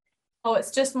 Oh,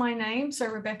 it's just my name. So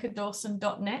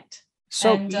RebeccaDawson.net.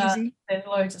 So easy. There's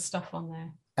loads of stuff on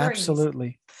there. Very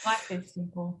absolutely. Easy. Life is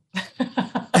simple.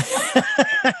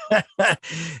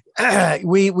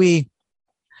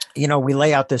 We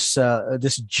lay out this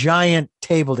giant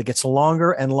table that gets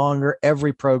longer and longer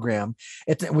every program.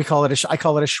 I call it a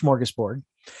smorgasbord.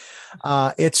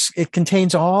 It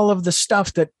contains all of the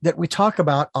stuff that we talk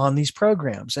about on these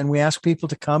programs, and we ask people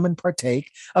to come and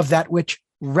partake of that which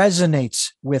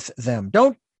resonates with them.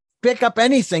 Don't pick up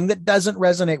anything that doesn't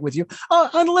resonate with you,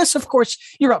 unless, of course,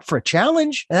 you're up for a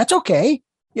challenge, and that's okay.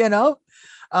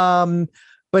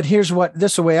 But here's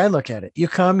the way I look at it. You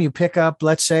come, you pick up,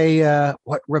 let's say,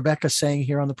 what Rebecca's saying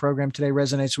here on the program today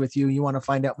resonates with you. You want to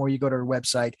find out more, you go to her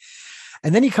website.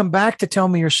 And then you come back to tell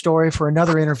me your story for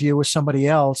another interview with somebody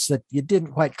else that you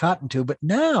didn't quite cotton to. But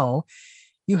now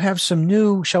you have some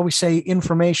new, shall we say,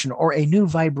 information or a new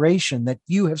vibration that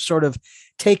you have sort of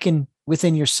taken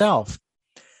within yourself.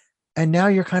 And now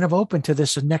you're kind of open to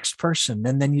this next person.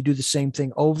 And then you do the same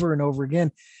thing over and over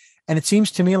again. And it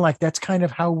seems to me like that's kind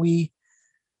of how we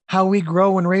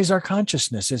grow and raise our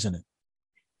consciousness, isn't it?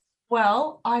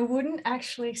 Well, I wouldn't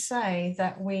actually say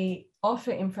that we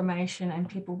offer information and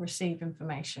people receive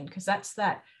information, because that's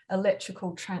that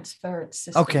electrical transference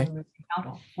system. Okay.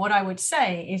 What I would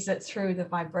say is that through the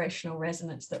vibrational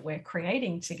resonance that we're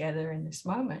creating together in this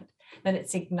moment, that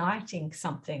it's igniting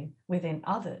something within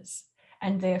others.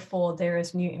 And therefore, there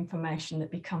is new information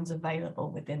that becomes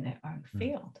available within their own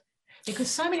field. Because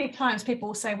so many times people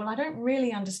will say, well, I don't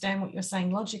really understand what you're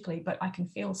saying logically, but I can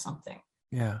feel something.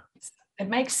 Yeah. It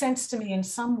makes sense to me in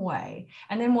some way.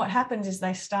 And then what happens is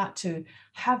they start to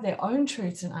have their own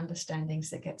truths and understandings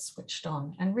that get switched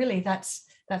on. And really, that's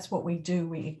what we do.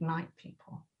 We ignite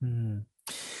people. Mm.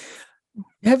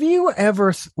 Have you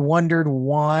ever wondered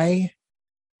why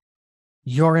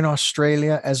you're in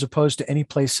Australia as opposed to any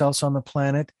place else on the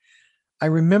planet? I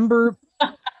remember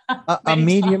a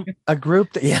medium, a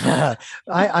group that,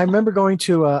 I remember going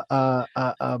to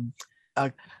a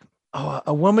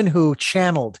woman who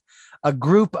channeled a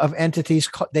group of entities.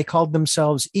 They called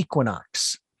themselves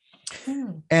Equinox.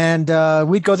 And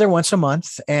we'd go there once a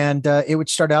month, and it would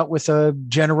start out with a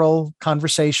general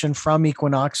conversation from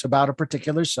Equinox about a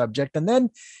particular subject. And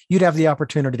then you'd have the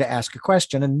opportunity to ask a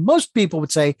question. And most people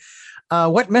would say,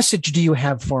 what message do you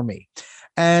have for me?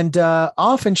 And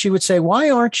often she would say,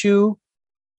 why aren't you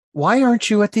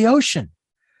at the ocean?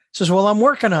 Says, well, I'm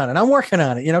working on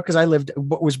it, because I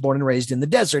was born and raised in the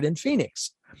desert in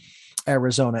Phoenix,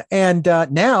 Arizona. And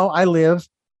now I live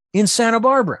in Santa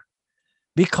Barbara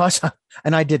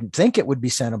and I didn't think it would be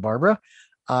Santa Barbara.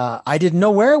 I didn't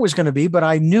know where it was going to be, but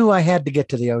I knew I had to get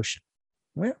to the ocean.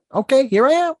 Well, okay, here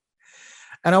I am.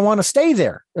 And I want to stay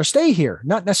there or stay here,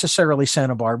 not necessarily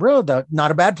Santa Barbara,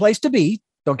 not a bad place to be.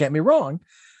 Don't get me wrong.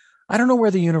 I don't know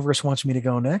where the universe wants me to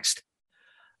go next.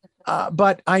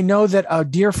 But I know that a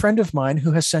dear friend of mine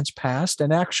who has since passed,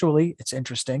 and actually it's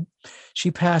interesting,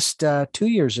 she passed 2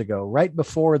 years ago, right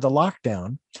before the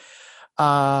lockdown.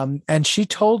 And she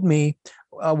told me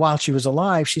while she was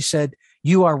alive, she said,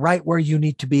 you are right where you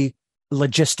need to be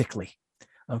logistically.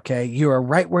 Okay. You are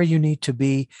right where you need to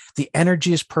be. The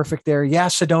energy is perfect there. Yeah.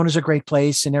 Sedona is a great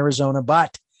place in Arizona,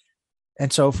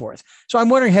 and so forth. So I'm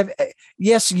wondering,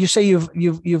 yes, you say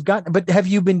you've gotten, but have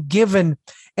you been given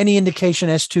any indication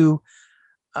as to,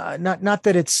 not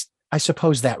that it's, I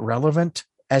suppose, that relevant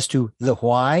as to the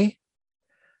why?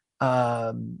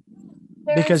 There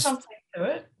is something to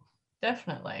it,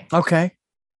 definitely. Okay.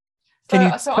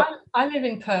 I live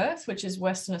in Perth, which is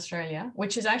Western Australia,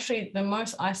 which is actually the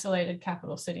most isolated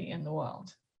capital city in the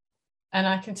world. And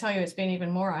I can tell you it's been even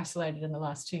more isolated in the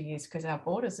last 2 years because our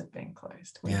borders have been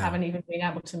closed. We haven't even been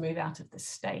able to move out of the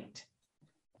state.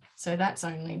 So that's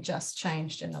only just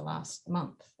changed in the last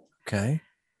month. Okay.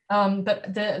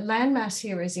 But the landmass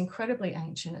here is incredibly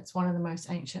ancient. It's one of the most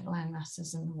ancient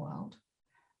landmasses in the world.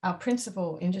 Our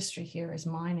principal industry here is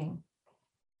mining.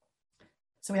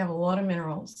 So we have a lot of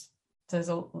minerals.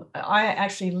 I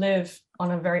actually live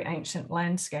on a very ancient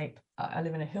landscape. I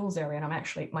live in a hills area,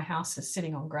 and my house is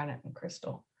sitting on granite and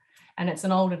crystal, and it's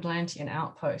an old Atlantean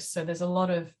outpost. So there's a lot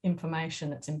of information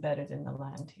that's embedded in the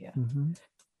land here. Mm-hmm.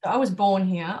 So I was born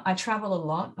here. I travel a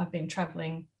lot. I've been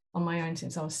traveling on my own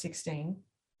since I was 16.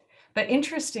 But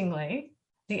interestingly,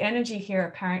 the energy here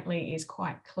apparently is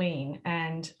quite clean.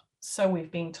 And so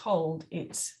we've been told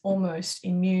it's almost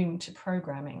immune to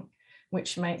programming,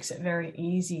 which makes it very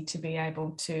easy to be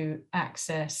able to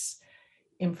access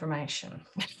information.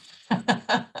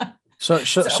 So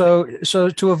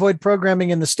to avoid programming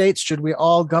in the States, should we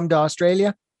all come to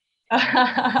Australia? Well,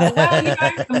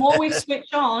 the more we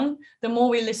switch on, the more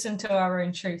we listen to our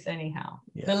own truth anyhow.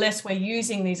 Yeah. The less we're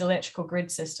using these electrical grid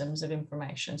systems of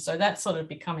information. So that's sort of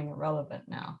becoming irrelevant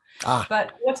now.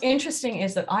 But what's interesting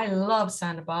is that I love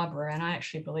Santa Barbara, and I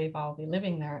actually believe I'll be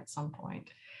living there at some point.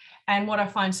 And what I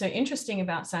find so interesting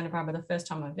about Santa Barbara the first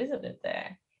time I visited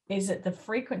there is that the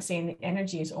frequency and the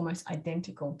energy is almost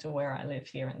identical to where I live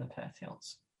here in the Perth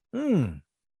Hills.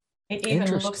 It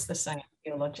even looks the same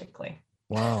geologically.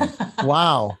 Wow.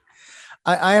 Wow.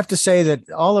 I have to say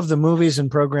that all of the movies and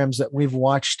programs that we've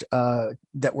watched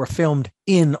that were filmed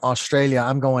in Australia,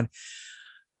 I'm going,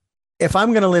 if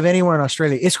I'm going to live anywhere in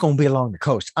Australia, it's going to be along the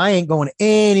coast. I ain't going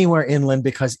anywhere inland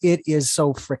because it is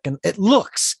so freaking, it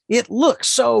looks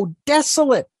so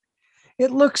desolate.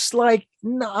 It looks like,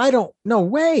 no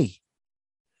way.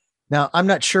 Now, I'm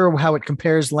not sure how it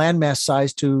compares landmass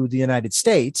size to the United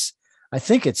States. I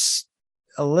think it's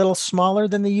a little smaller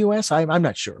than the US. I'm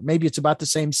not sure. Maybe it's about the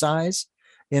same size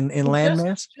in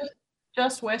landmass.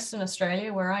 Just Western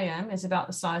Australia, where I am, is about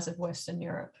the size of Western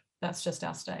Europe. That's just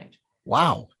our state.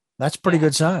 Wow. That's pretty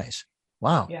good size.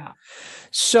 Wow. Yeah.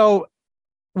 So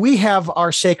we have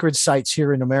our sacred sites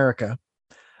here in America.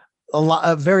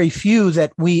 Very few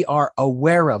that we are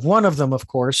aware of. One of them, of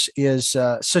course, is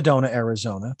Sedona,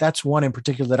 Arizona. That's one in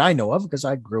particular that I know of because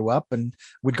I grew up and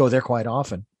would go there quite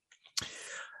often.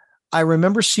 I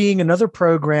remember seeing another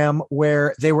program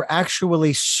where they were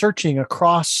actually searching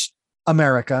across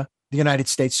America, the United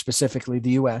States specifically,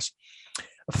 the US,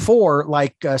 for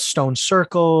like stone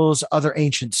circles, other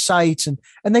ancient sites, and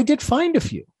they did find a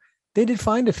few.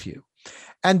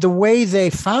 And the way they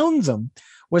found them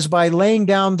was by laying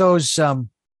down those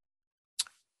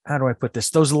how do I put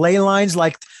this? Those ley lines,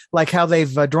 like how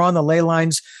they've drawn the ley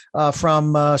lines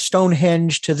from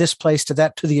Stonehenge to this place, to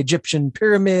that, to the Egyptian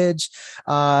pyramids,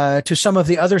 to some of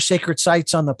the other sacred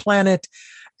sites on the planet.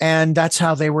 And that's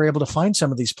how they were able to find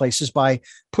some of these places, by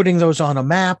putting those on a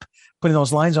map, putting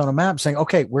those lines on a map, saying,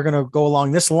 okay, we're going to go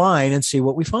along this line and see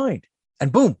what we find.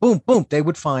 And boom, boom, boom, they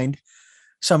would find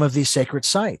some of these sacred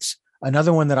sites.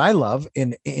 Another one that I love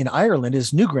in Ireland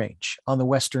is Newgrange on the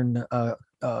western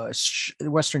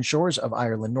shores of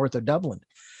Ireland, north of Dublin.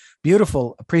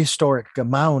 Beautiful prehistoric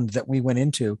mound that we went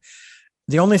into.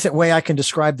 The only way I can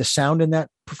describe the sound in that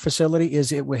facility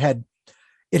is it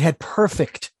had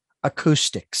perfect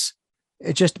acoustics.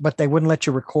 But they wouldn't let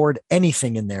you record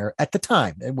anything in there at the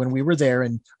time. When we were there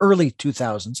in early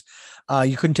 2000s,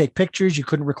 you couldn't take pictures, you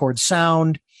couldn't record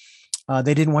sound.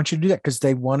 They didn't want you to do that because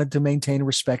they wanted to maintain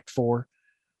respect for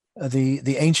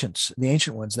the ancient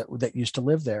ones that used to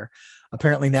live there.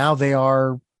 Apparently now they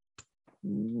are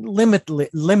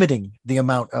limiting the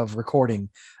amount of recording,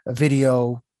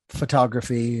 video,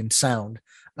 photography, and sound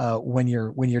when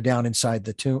you're down inside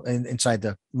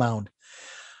the mound.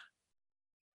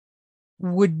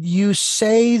 Would you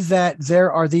say that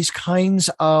there are these kinds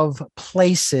of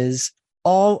places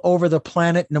all over the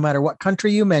planet, no matter what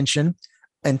country you mention,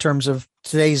 in terms of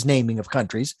today's naming of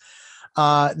countries,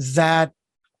 that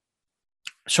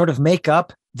sort of make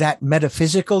up that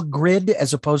metaphysical grid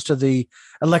as opposed to the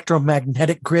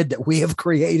electromagnetic grid that we have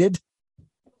created?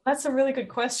 That's a really good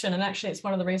question. And actually, it's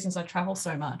one of the reasons I travel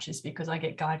so much, is because I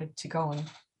get guided to go and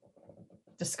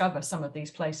discover some of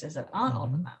these places that aren't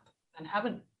on the map and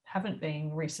haven't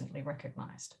been recently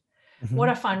recognized. What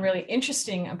I find really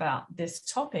interesting about this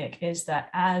topic is that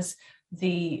as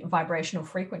the vibrational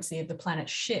frequency of the planet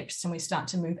shifts and we start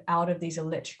to move out of these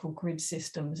electrical grid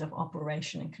systems of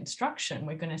operation and construction,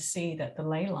 we're going to see that the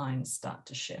ley lines start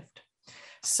to shift.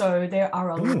 So there are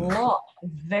a lot of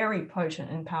very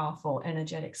potent and powerful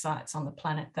energetic sites on the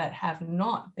planet that have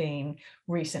not been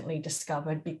recently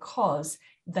discovered because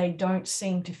they don't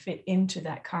seem to fit into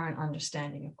that current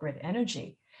understanding of grid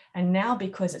energy. And now,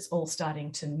 because it's all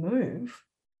starting to move,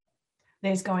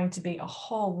 there's going to be a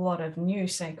whole lot of new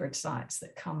sacred sites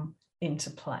that come into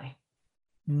play.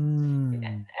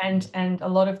 And a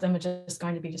lot of them are just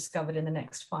going to be discovered in the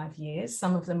next 5 years.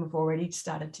 Some of them have already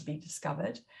started to be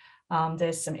discovered.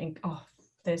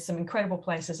 There's some incredible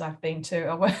places I've been to.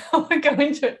 I won't go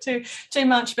into it too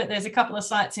much, but there's a couple of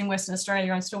sites in Western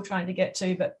Australia I'm still trying to get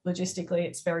to, but logistically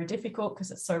it's very difficult because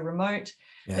it's so remote.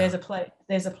 Yeah. There's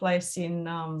a place in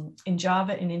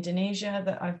Java in Indonesia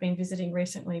that I've been visiting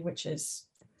recently, which is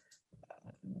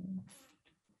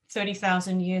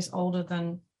 30,000 years older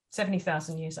than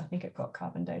 70,000 years. I think it got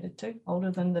carbon dated too, older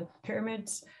than the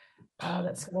pyramids.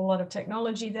 That's got a lot of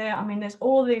technology there. I mean, there's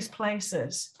all these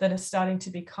places that are starting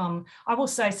to become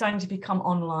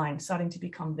online, starting to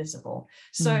become visible.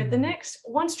 So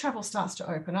once travel starts to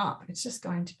open up, it's just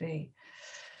going to be,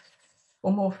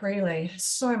 or more freely,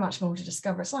 so much more to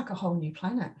discover. It's like a whole new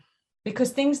planet, because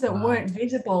things that weren't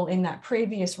visible in that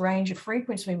previous range of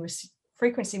frequency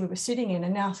we were sitting in are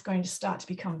now going to start to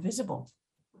become visible.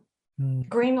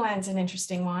 Greenland's an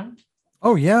interesting one.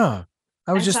 Oh yeah,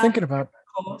 I was just thinking about.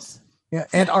 Yeah,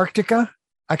 Antarctica.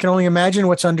 I can only imagine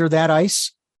what's under that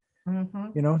ice.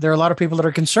 You know, there are a lot of people that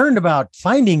are concerned about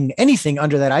finding anything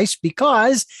under that ice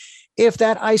because if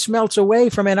that ice melts away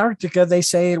from Antarctica, they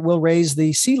say it will raise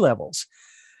the sea levels.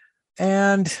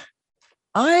 And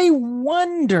I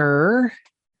wonder,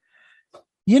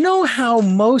 you know how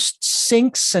most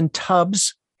sinks and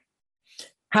tubs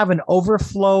have an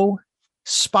overflow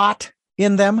spot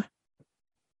in them?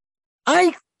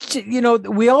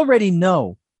 We already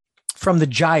know from the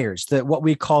gyres, that what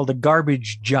we call the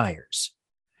garbage gyres,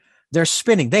 they're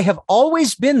spinning. They have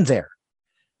always been there,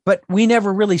 but we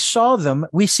never really saw them.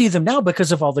 We see them now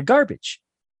because of all the garbage,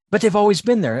 but they've always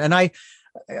been there. And I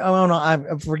don't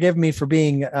know, forgive me for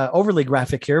being overly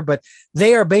graphic here, but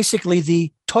they are basically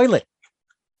the toilet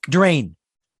drain,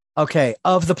 okay,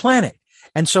 of the planet.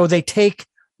 And so they take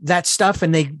that stuff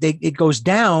and it goes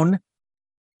down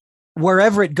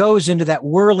wherever it goes into that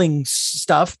whirling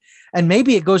stuff. And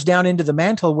maybe it goes down into the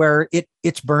mantle where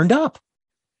it's burned up.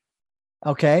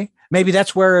 Okay. Maybe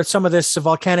that's where some of this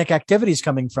volcanic activity is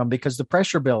coming from, because the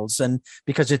pressure builds and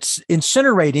because it's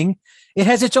incinerating. It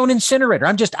has its own incinerator.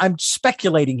 I'm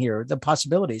speculating here, the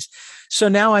possibilities. So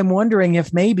now I'm wondering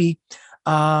if maybe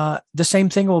the same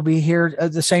thing will be here.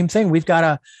 The same thing. We've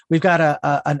got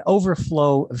an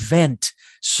overflow vent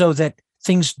so that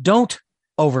things don't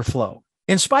overflow,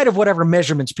 in spite of whatever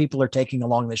measurements people are taking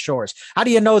along the shores. How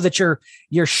do you know that your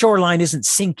shoreline isn't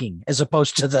sinking as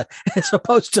opposed to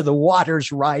the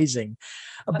waters rising?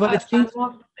 But I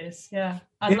love this. Yeah,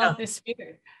 I love this view,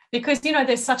 because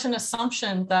there's such an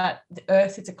assumption that the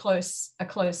Earth is a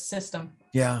closed system.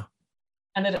 Yeah.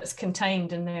 And that it's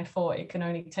contained, and therefore it can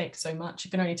only take so much.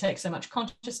 It can only take so much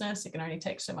consciousness. It can only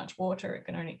take so much water. It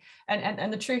can only,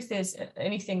 and the truth is,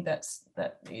 anything that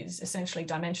is essentially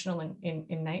dimensional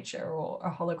in nature, or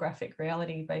a holographic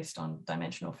reality based on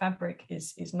dimensional fabric,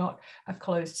 is not a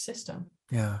closed system.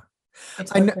 Yeah,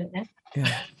 it's open.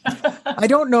 Yeah, I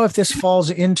don't know if this falls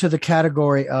into the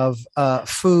category of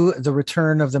Fu, the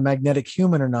return of the magnetic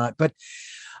human, or not. But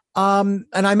and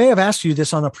I may have asked you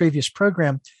this on a previous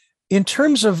program. In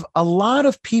terms of a lot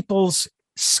of people's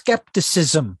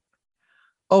skepticism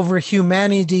over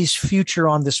humanity's future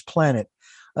on this planet,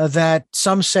 that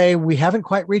some say we haven't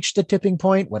quite reached the tipping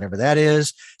point, whatever that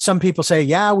is. Some people say,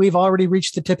 yeah, we've already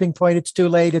reached the tipping point. It's too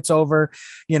late. It's over.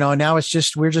 Now we're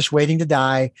just waiting to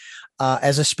die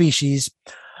as a species.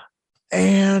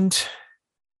 And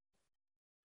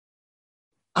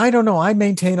I don't know. I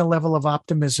maintain a level of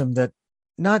optimism that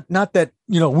not that,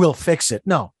 we'll fix it.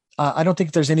 No. I don't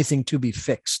think there's anything to be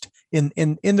fixed in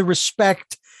the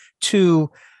respect to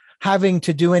having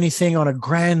to do anything on a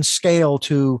grand scale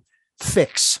to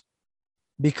fix,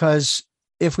 because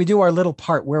if we do our little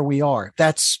part where we are,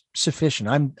 that's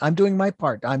sufficient. I'm doing my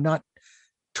part. I'm not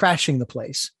trashing the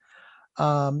place.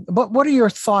 But what are your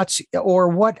thoughts, or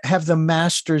what have the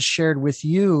masters shared with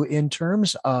you in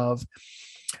terms of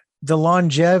the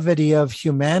longevity of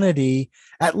humanity,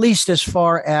 at least as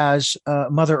far as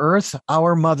Mother Earth,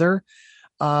 our mother,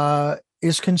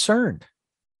 is concerned?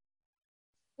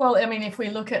 Well, I mean, if we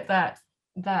look at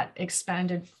that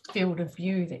expanded field of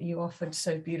view that you offered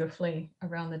so beautifully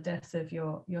around the death of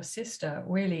your sister,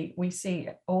 really, we see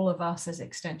all of us as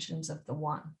extensions of the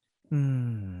one.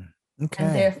 Okay.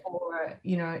 And therefore,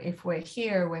 if we're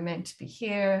here, we're meant to be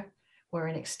here. We're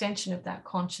an extension of that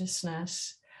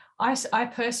consciousness. I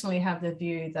personally have the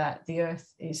view that the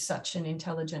Earth is such an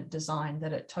intelligent design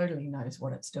that it totally knows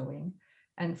what it's doing.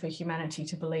 And for humanity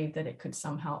to believe that it could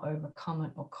somehow overcome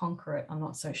it or conquer it, I'm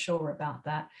not so sure about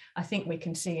that. I think we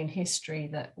can see in history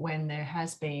that when there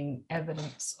has been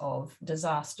evidence of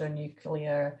disaster,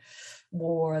 nuclear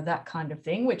war, that kind of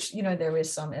thing, which, there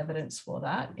is some evidence for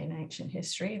that in ancient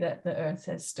history, that the Earth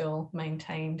has still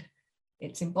maintained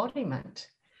its embodiment.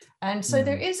 And so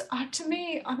there is, to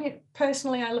me, I mean,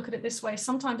 personally, I look at it this way.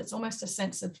 Sometimes it's almost a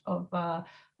sense of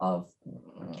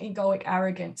egoic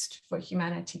arrogance for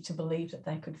humanity to believe that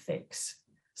they could fix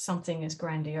something as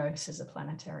grandiose as a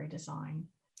planetary design.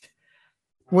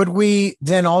 Would we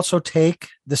then also take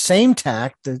the same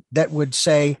tack that would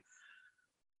say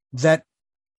that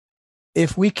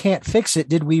if we can't fix it,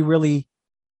 did we really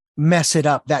mess it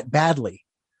up that badly?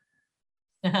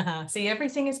 See,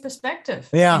 everything is perspective.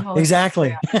 Yeah,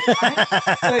 exactly.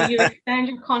 Right? So you expand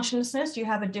your consciousness, you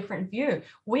have a different view.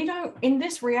 We don't, in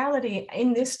this reality,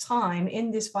 in this time,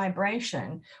 in this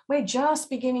vibration, we're just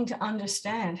beginning to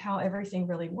understand how everything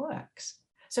really works.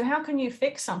 So how can you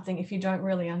fix something if you don't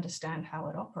really understand how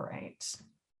it operates?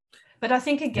 But I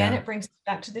think, again, it brings us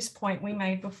back to this point we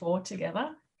made before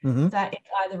together, that it's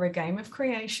either a game of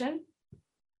creation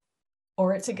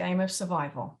or it's a game of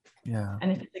survival. Yeah.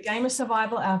 And if it's a game of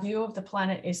survival, our view of the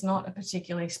planet is not a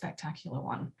particularly spectacular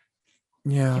one.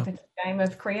 Yeah. If it's a game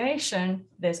of creation,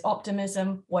 there's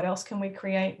optimism. What else can we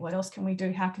create? What else can we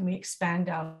do? How can we expand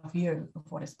our view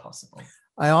of what is possible?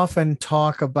 I often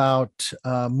talk about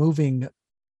moving.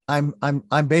 I'm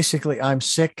basically, I'm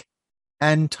sick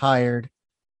and tired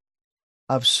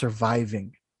of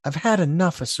surviving. I've had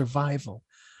enough of survival.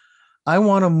 I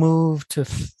want to move to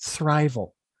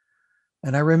thrival.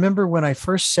 And I remember when I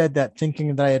first said that,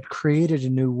 thinking that I had created a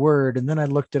new word, and then I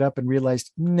looked it up and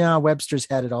realized, no, Webster's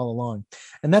had it all along,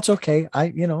 and that's okay. I,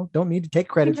 don't need to take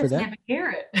credit for that. Never hear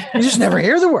it. You just never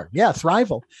hear the word. Yeah,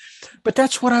 thrival. But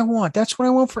that's what I want. That's what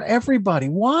I want for everybody.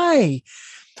 Why?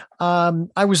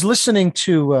 I was listening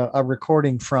to a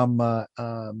recording from one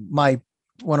of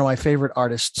my favorite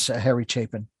artists, Harry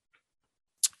Chapin,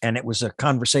 and it was a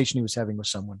conversation he was having with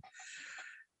someone.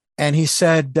 And he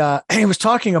said, he was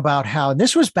talking about how, and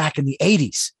this was back in the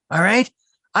 80s. All right.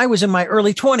 I was in my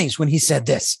early 20s when he said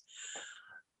this,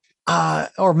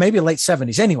 or maybe late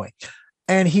 70s anyway.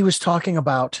 And he was talking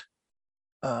about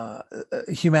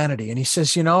humanity. And he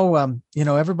says,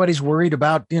 everybody's worried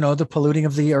about, the polluting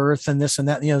of the earth and this and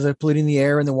that, the polluting the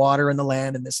air and the water and the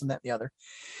land and this and that and the other.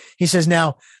 He says,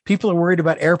 now people are worried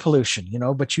about air pollution,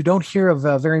 but you don't hear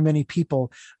of very many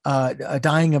people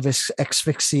dying of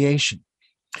asphyxiation.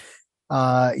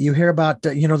 You hear about,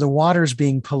 the waters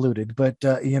being polluted, but,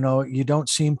 you don't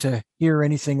seem to hear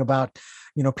anything about,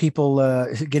 people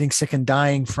getting sick and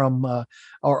dying from,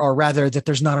 or rather that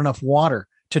there's not enough water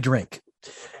to drink.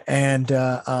 And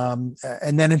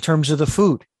then in terms of the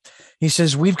food, he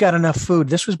says, we've got enough food.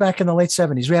 This was back in the late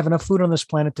 70s. We have enough food on this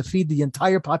planet to feed the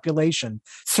entire population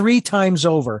 3 times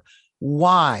over.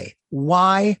 Why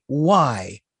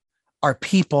are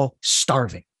people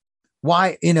starving?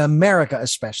 Why in America,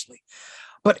 especially,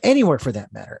 but anywhere for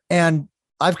that matter? And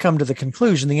I've come to the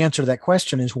conclusion, the answer to that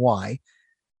question is why.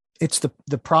 It's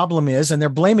the problem is, and they're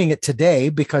blaming it today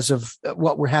because of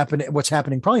what's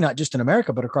happening, probably not just in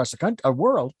America, but across the country,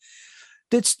 world.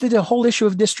 It's the whole issue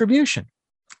of distribution.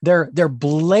 They're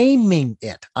blaming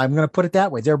it. I'm going to put it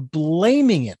that way. They're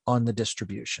blaming it on the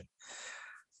distribution.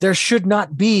 There should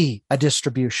not be a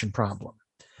distribution problem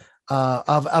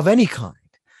of any kind.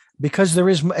 Because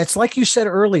it's like you said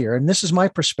earlier, and this is my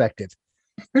perspective,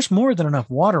 there's more than enough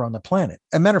water on the planet.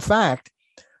 As a matter of fact,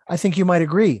 I think you might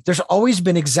agree, there's always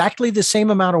been exactly the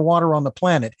same amount of water on the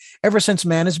planet ever since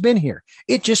man has been here.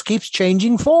 It just keeps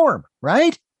changing form,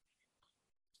 right?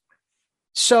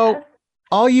 So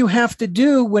all you have to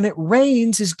do when it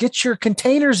rains is get your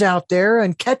containers out there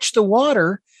and catch the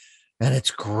water. And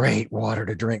it's great water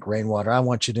to drink, rainwater. I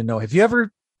want you to know, have you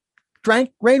ever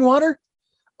drank rainwater?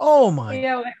 Oh my.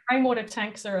 Yeah, rainwater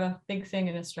tanks are a big thing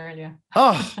in Australia.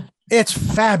 Oh, it's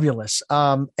fabulous.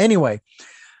 Anyway,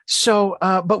 so,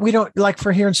 but we don't, like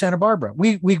for here in Santa Barbara,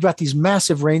 we've got these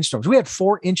massive rainstorms. We had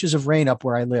 4 inches of rain up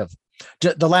where I live.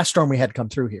 The last storm we had come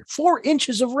through here, 4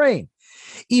 inches of rain.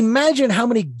 Imagine how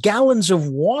many gallons of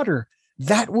water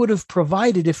that would have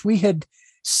provided if we had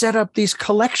set up these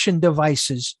collection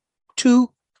devices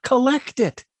to collect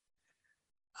it.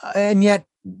 And yet,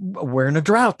 we're in a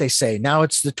drought, they say. Now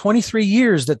it's the 23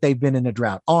 years that they've been in a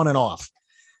drought, on and off,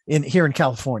 here in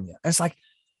California. It's like,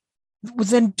 well,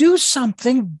 then do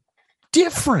something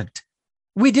different.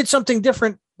 We did something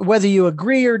different, whether you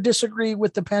agree or disagree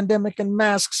with the pandemic and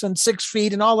masks and 6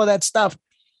 feet and all of that stuff.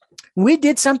 We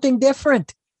did something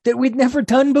different that we'd never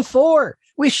done before.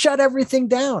 We shut everything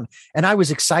down. And I was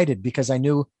excited because I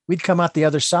knew we'd come out the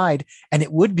other side and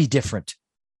it would be different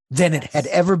than it had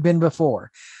ever been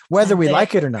before, whether we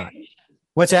like it or not.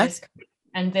 What's that?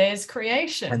 And there's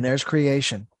creation. And there's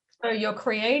creation. So you're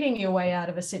creating your way out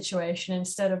of a situation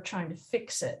instead of trying to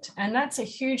fix it. And that's a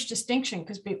huge distinction,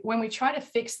 because when we try to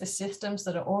fix the systems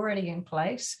that are already in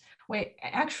place, we're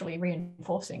actually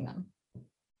reinforcing them.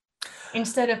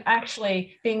 Instead of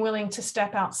actually being willing to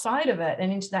step outside of it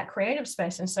and into that creative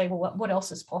space and say, well, what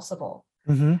else is possible?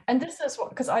 Mm-hmm. And this is what,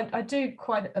 because I do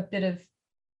quite a bit of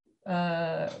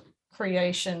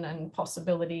creation and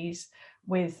possibilities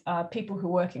with people who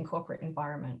work in corporate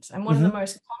environments. And one of the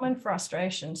most common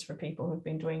frustrations for people who've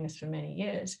been doing this for many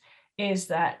years is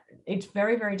that it's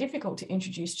very, very difficult to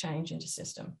introduce change into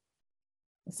system.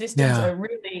 Systems are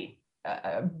really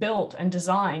built and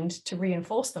designed to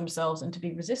reinforce themselves and to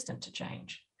be resistant to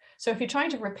change. So if you're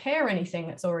trying to repair anything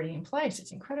that's already in place,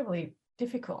 it's incredibly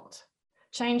difficult.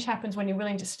 Change happens when you're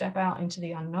willing to step out into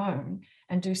the unknown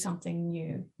and do something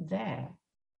new there.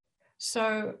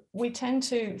 So we tend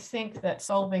to think that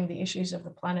solving the issues of the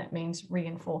planet means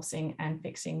reinforcing and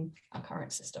fixing our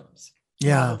current systems,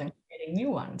 rather than creating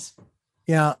new ones.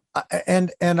 Yeah,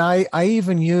 and I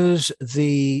even use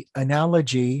the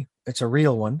analogy, it's a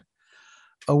real one,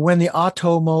 when the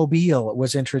automobile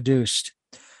was introduced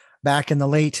back in the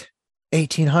late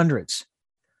 1800s.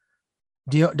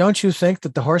 Don't you think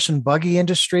that the horse and buggy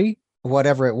industry,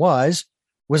 whatever it was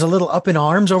a little up in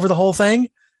arms over the whole thing?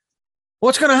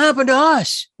 What's going to happen to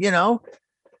us?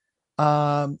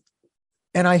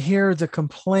 And I hear the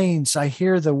complaints, I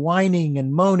hear the whining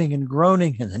and moaning and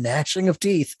groaning and the gnashing of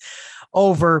teeth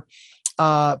over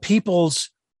people's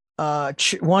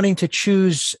wanting to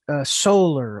choose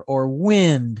solar or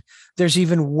wind. There's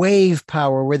even wave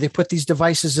power where they put these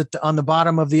devices on the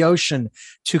bottom of the ocean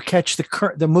to catch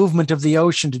the movement of the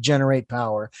ocean to generate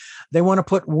power. They want to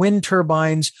put wind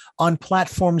turbines on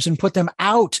platforms and put them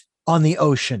out on the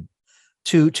ocean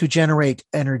to generate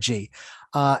energy.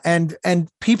 And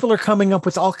people are coming up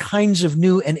with all kinds of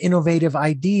new and innovative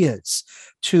ideas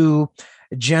to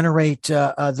generate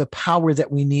the power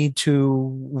that we need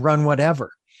to run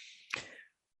whatever.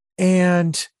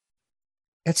 And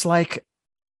it's like,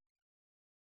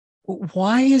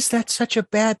 why is that such a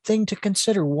bad thing to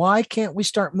consider? Why can't we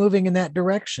start moving in that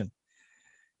direction?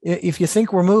 If you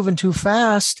think we're moving too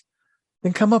fast,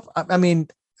 then come up. I mean,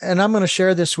 and I'm going to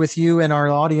share this with you and our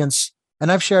audience,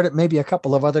 and I've shared it maybe a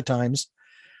couple of other times.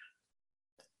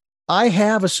 I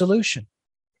have a solution.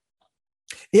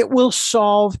 It will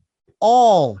solve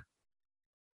all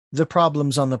the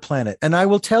problems on the planet. And I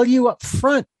will tell you up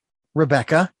front,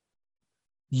 Rebecca,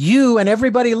 you and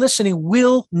everybody listening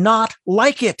will not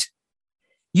like it.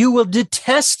 You will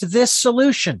detest this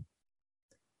solution.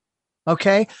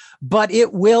 Okay? But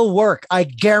it will work. I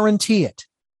guarantee it.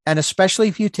 And especially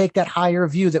if you take that higher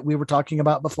view that we were talking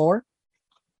about before,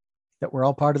 that we're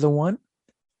all part of the one.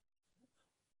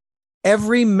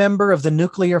 Every member of the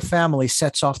nuclear family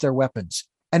sets off their weapons,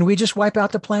 and we just wipe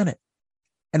out the planet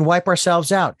and wipe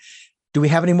ourselves out. Do we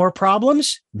have any more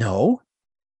problems? No.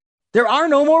 There are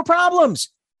no more problems.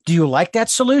 Do you like that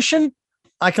solution?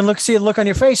 I can see a look on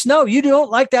your face. No, you don't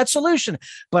like that solution,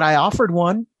 but I offered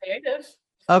one. Creative.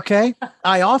 Okay.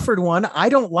 I offered one. I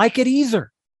don't like it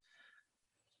either.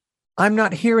 I'm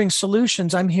not hearing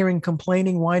solutions. I'm hearing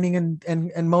complaining, whining,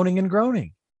 and moaning and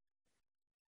groaning.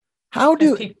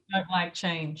 Because people don't like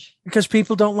change. Because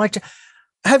people don't like to.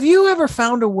 Have you ever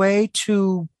found a way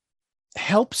to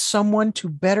help someone to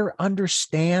better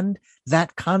understand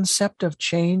that concept of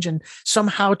change and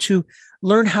somehow to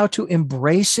learn how to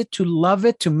embrace it, to love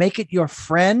it, to make it your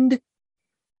friend?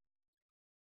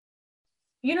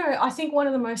 I think one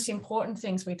of the most important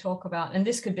things we talk about, and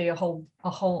this could be a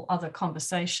whole other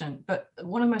conversation, but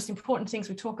one of the most important things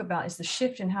we talk about is the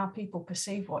shift in how people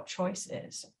perceive what choice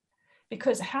is.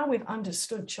 Because how we've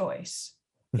understood choice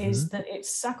is that it's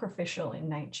sacrificial in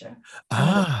nature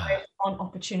and on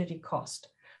opportunity cost.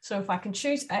 So if I can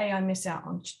choose A, I miss out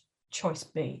on choice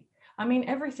B. I mean,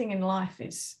 everything in life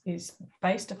is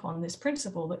based upon this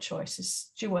principle that choice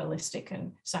is dualistic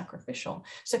and sacrificial.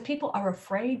 So people are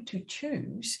afraid to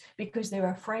choose because they're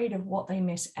afraid of what they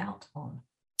miss out on.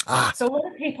 So a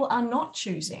lot of people are not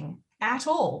choosing at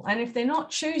all. And if they're not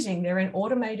choosing, they're in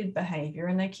automated behavior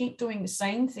and they keep doing the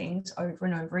same things over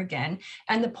and over again.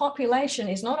 And the population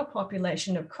is not a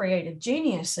population of creative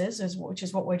geniuses, which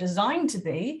is what we're designed to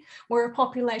be. We're a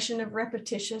population of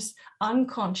repetitious,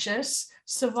 unconscious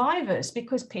survivors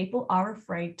because people are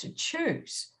afraid to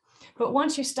choose. But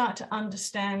once you start to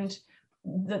understand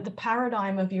the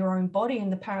paradigm of your own body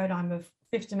and the paradigm of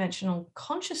fifth dimensional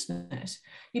consciousness,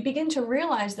 you begin to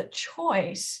realize that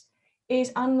choice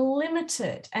is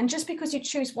unlimited. And just because you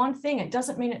choose one thing, it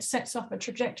doesn't mean it sets off a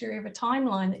trajectory of a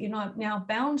timeline that you're not now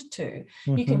bound to.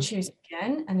 You can choose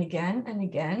again and again and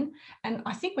again. And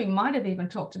I think we might have even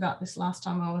talked about this last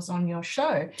time I was on your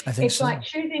show. It's so. Like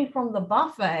choosing from the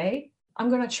buffet. I'm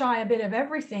going to try a bit of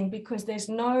everything because there's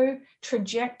no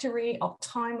trajectory of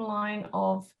timeline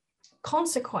of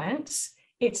consequence.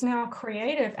 It's now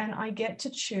creative and I get to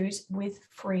choose with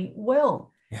free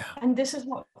will. Yeah. And this is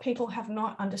what people have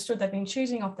not understood. They've been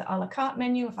choosing off the a la carte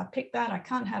menu. If I pick that, I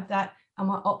can't have that. And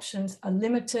my options are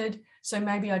limited. So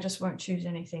maybe I just won't choose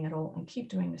anything at all and keep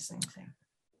doing the same thing.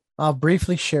 I'll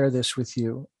briefly share this with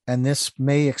you. And this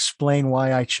may explain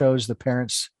why I chose the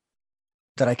parents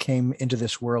that I came into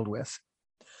this world with.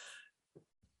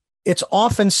 It's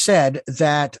often said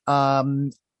that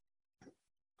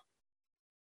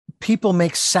people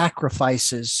make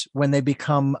sacrifices when they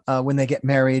get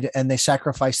married, and they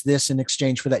sacrifice this in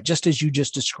exchange for that, just as you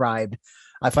just described.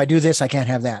 If I do this, I can't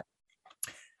have that.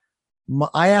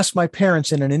 I asked my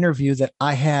parents in an interview that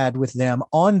I had with them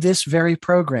on this very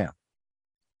program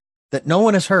that no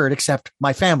one has heard except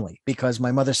my family, because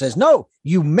my mother says, no,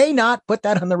 you may not put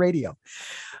that on the radio.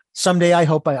 Someday I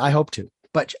hope to.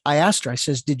 But I asked her, I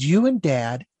says, did you and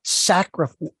Dad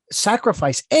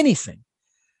sacrifice anything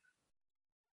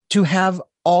to have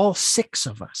all 6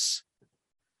 of us.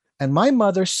 And my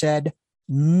mother said,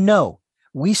 no,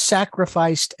 we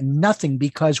sacrificed nothing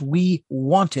because we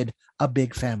wanted a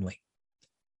big family.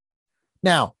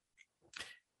 Now,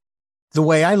 the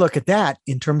way I look at that,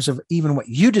 in terms of even what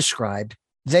you described,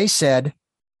 they said,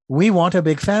 we want a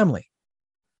big family.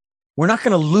 We're not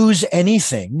going to lose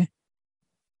anything.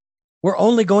 We're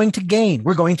only going to gain.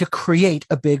 We're going to create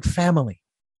a big family.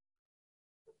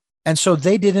 And so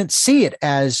they didn't see it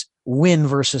as win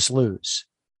versus lose.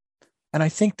 And I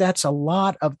think that's a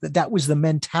lot of, that was the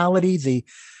mentality, the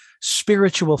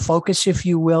spiritual focus, if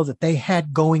you will, that they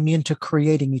had going into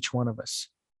creating each one of us.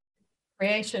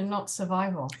 Creation, not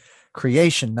survival.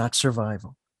 Creation, not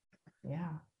survival. Yeah.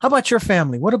 How about your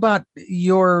family? What about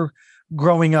your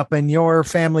growing up and your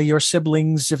family, your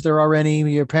siblings, if there are any,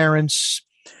 your parents,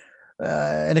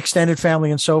 an extended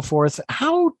family and so forth?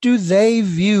 How do they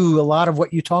view a lot of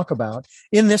what you talk about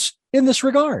in this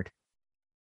regard?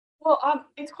 Well,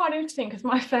 it's quite interesting because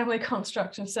my family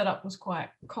construction setup was quite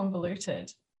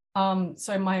convoluted.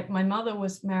 So my mother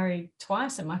was married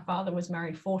twice and my father was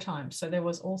married 4 times. So there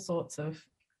was all sorts of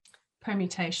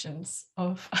permutations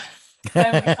of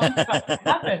family construct that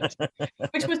happened,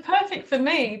 which was perfect for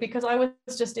me because I was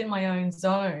just in my own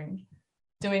zone,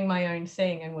 doing my own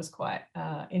thing, and was quite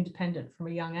independent from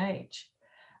a young age.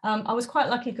 I was quite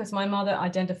lucky because my mother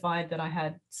identified that I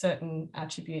had certain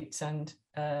attributes and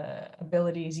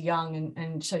abilities young,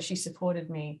 and so she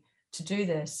supported me to do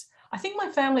this. I think my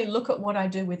family look at what I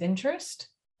do with interest.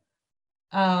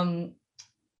 I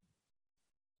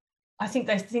think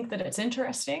they think that it's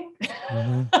interesting.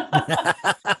 Mm-hmm.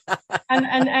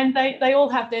 and they all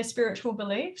have their spiritual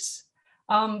beliefs,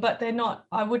 but they're not,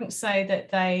 I wouldn't say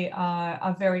that they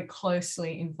are very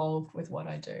closely involved with what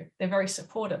I do. They're very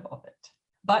supportive of it.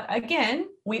 But again,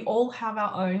 we all have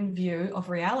our own view of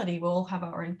reality. We all have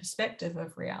our own perspective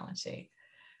of reality.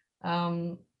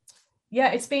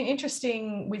 It's been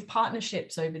interesting with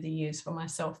partnerships over the years for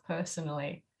myself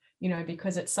personally,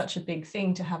 because it's such a big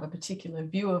thing to have a particular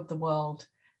view of the world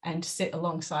and sit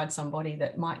alongside somebody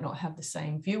that might not have the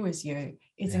same view as you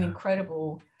is an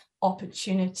incredible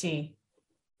opportunity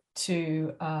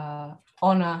to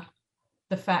honor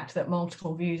the fact that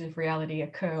multiple views of reality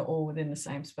occur all within the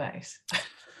same space.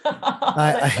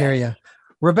 I hear you.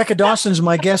 Rebecca Dawson's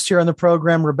my guest here on the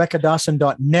program.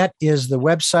 RebeccaDawson.net is the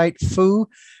website. Foo,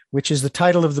 which is the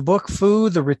title of the book, Foo,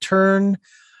 The Return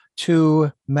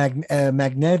to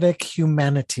Magnetic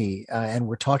Humanity. And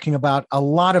we're talking about a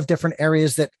lot of different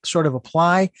areas that sort of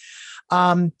apply.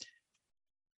 I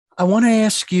want to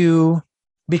ask you,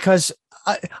 because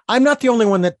I'm not the only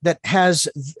one that has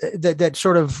that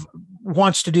sort of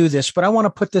wants to do this, but I want to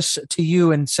put this to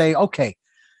you and say, okay,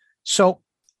 so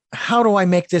how do I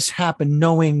make this happen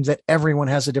knowing that everyone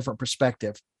has a different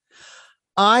perspective?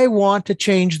 I want to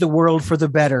change the world for the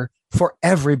better for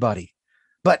everybody,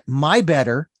 but my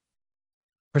better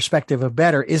perspective of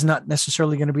better is not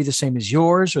necessarily going to be the same as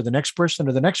yours or the next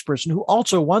person who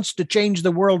also wants to change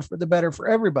the world for the better for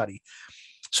everybody.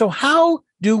 So how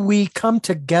do we come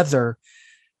together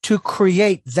to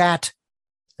create that,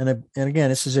 and again,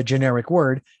 this is a generic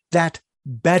word, that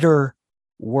better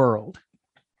world?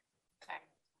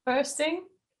 First thing,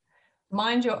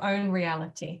 mind your own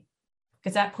reality,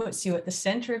 because that puts you at the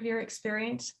center of your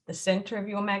experience, the center of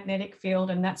your magnetic field,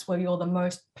 and that's where you're the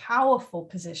most powerful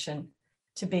position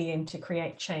to be in to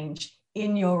create change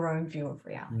in your own view of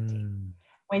reality.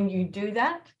 When you do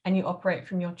that and you operate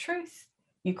from your truth,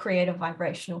 you create a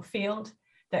vibrational field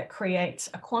that creates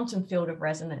a quantum field of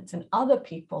resonance, and other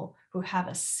people who have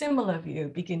a similar view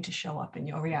begin to show up in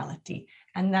your reality.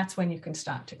 And that's when you can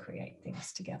start to create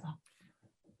things together.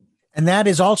 And that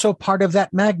is also part of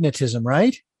that magnetism,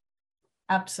 right?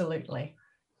 Absolutely.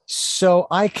 So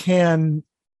I can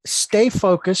stay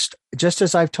focused, just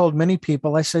as I've told many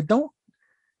people. I said, don't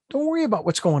worry about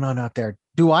what's going on out there.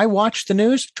 Do I watch the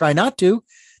news? Try not to.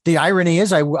 The irony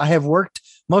is I have worked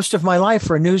most of my life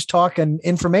for news talk and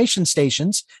information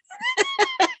stations.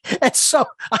 And so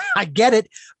I get it,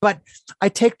 but I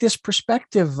take this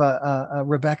perspective,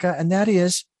 Rebecca, and that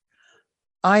is,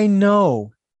 I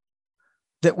know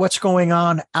that what's going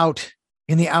on out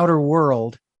in the outer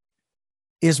world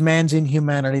is man's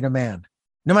inhumanity to man.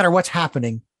 No matter what's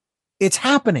happening, it's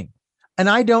happening. And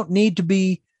I don't need to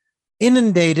be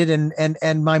inundated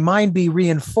and my mind be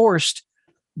reinforced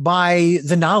by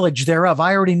the knowledge thereof.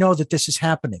 I already know that this is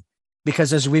happening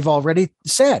because, as we've already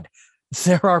said,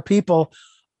 there are people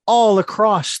all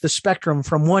across the spectrum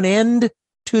from one end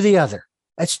to the other.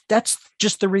 That's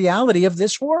just the reality of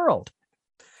this world.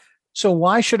 So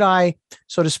why should I,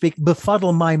 so to speak,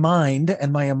 befuddle my mind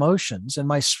and my emotions and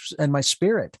my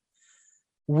spirit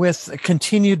with a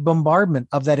continued bombardment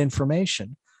of that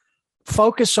information.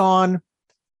 Focus on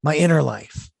my inner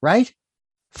life, right?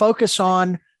 Focus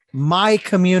on my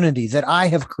community that I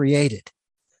have created,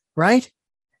 right?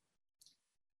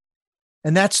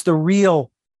 And that's the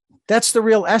real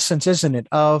essence, isn't it,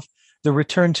 of the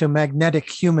return to magnetic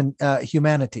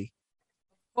humanity.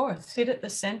 Or sit at the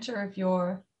center of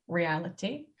your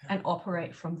reality and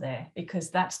operate from there, because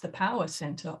that's the power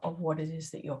center of what it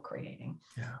is that you're creating.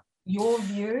 Yeah. Your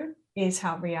view is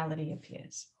how reality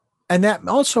appears. And that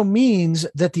also means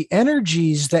that the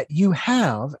energies that you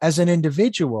have as an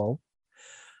individual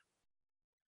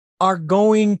are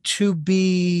going to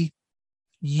be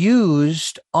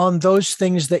used on those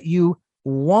things that you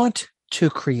want to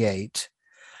create,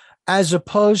 as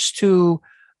opposed to,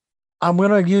 I'm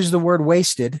going to use the word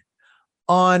wasted,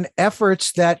 on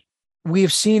efforts that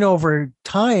we've seen over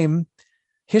time,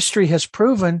 history has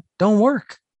proven don't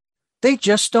work. They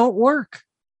just don't work.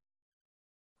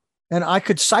 And I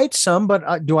could cite some,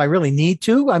 but do I really need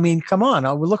to? I mean, come on,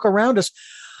 we look around us.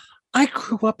 I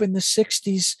grew up in the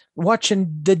 60s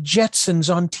watching the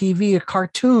Jetsons on TV, a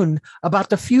cartoon about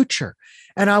the future.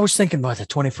 And I was thinking, well, the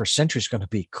 21st century is going to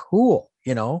be cool.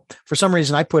 You know, for some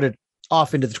reason, I put it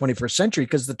off into the 21st century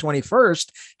because the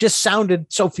 21st just sounded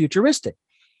so futuristic.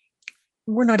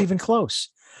 We're not even close.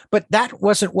 But that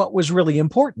wasn't what was really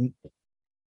important.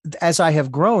 As I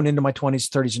have grown into my 20s,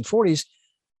 30s, and 40s,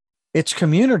 it's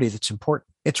community that's important.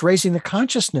 It's raising the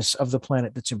consciousness of the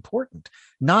planet that's important,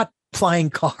 not flying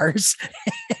cars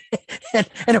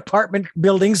and apartment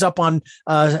buildings up on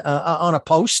a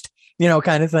post, you know,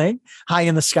 kind of thing, high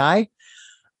in the sky.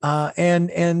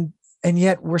 And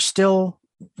yet we're still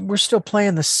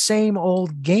playing the same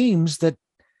old games that,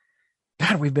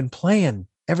 God, we've been playing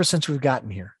ever since we've gotten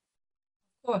here.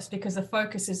 Of course, because the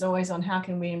focus is always on how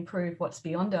can we improve what's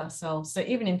beyond ourselves. So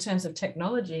even in terms of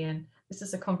technology, and this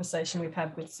is a conversation we've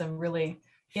had with some really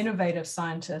innovative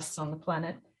scientists on the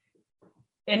planet,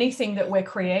 anything that we're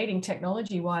creating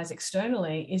technology-wise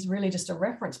externally is really just a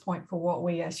reference point for what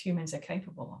we as humans are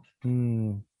capable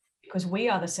of. Because we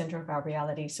are the center of our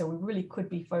reality. So we really could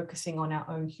be focusing on our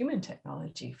own human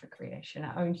technology for creation,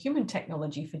 our own human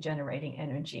technology for generating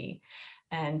energy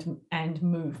and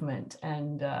movement,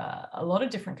 and a lot of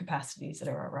different capacities that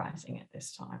are arising at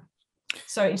this time.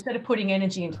 So instead of putting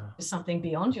energy into something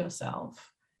beyond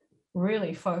yourself,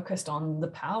 really focused on the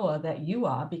power that you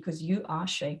are, because you are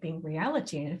shaping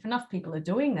reality. And if enough people are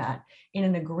doing that in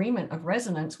an agreement of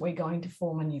resonance, we're going to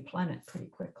form a new planet pretty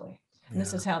quickly. And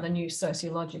this is how the new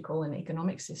sociological and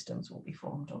economic systems will be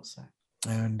formed also.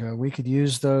 And we could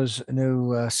use those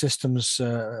new systems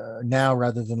now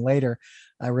rather than later.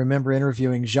 I remember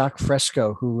interviewing Jacques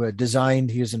Fresco, who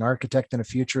he was an architect and a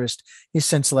futurist. He's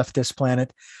since left this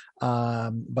planet.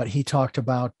 But he talked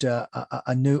about a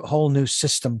whole new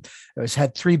system. It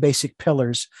had three basic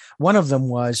pillars. One of them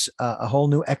was a whole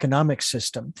new economic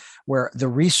system where the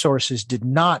resources did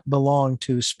not belong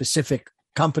to specific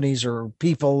companies or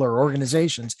people or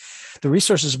organizations. The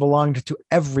resources belonged to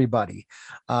everybody.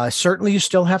 Certainly, you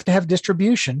still have to have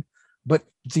distribution, but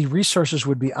the resources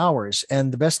would be ours.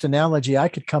 And the best analogy I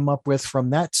could come up with from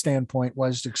that standpoint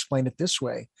was to explain it this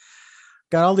way.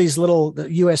 Got all these little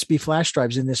USB flash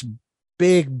drives in this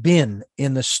big bin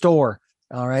in the store.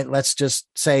 All right, let's just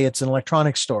say it's an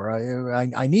electronics store.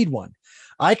 I need one.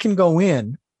 I can go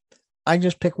in, I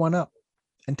just pick one up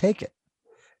and take it.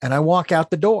 And I walk out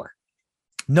the door.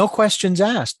 No questions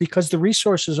asked, because the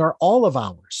resources are all of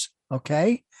ours.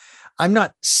 Okay. I'm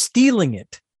not stealing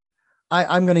it.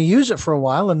 I'm going to use it for a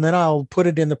while, and then I'll put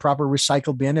it in the proper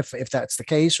recycle bin if that's the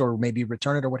case, or maybe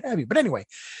return it or what have you. But anyway,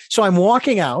 so I'm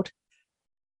walking out,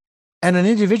 and an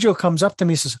individual comes up to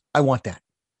me and says, I want that.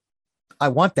 I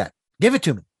want that. Give it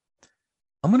to me.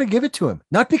 I'm going to give it to him.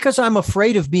 Not because I'm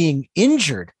afraid of being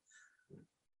injured,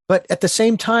 but at the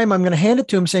same time, I'm going to hand it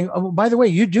to him saying, oh, by the way,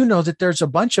 you do know that there's a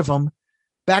bunch of them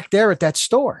back there at that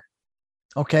store.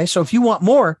 Okay. So if you want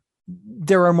more,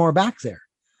 there are more back there.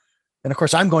 And of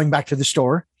course, I'm going back to the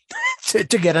store to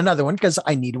get another one because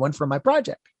I need one for my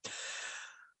project.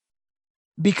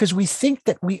 Because we think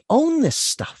that we own this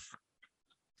stuff.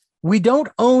 We don't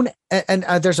own, and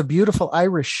there's a beautiful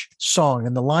Irish song,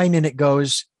 and the line in it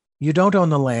goes, you don't own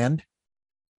the land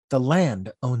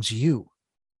owns you.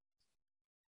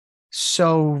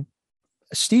 So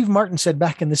Steve Martin said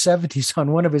back in the 70s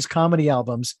on one of his comedy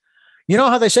albums, you know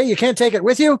how they say you can't take it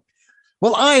with you?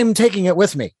 Well, I'm taking it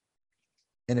with me.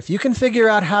 And if you can figure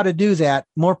out how to do that,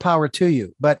 more power to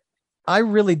you. But I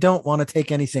really don't want to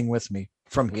take anything with me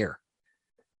from here.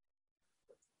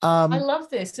 I love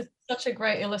this. such a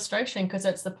great illustration because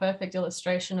it's the perfect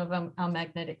illustration of our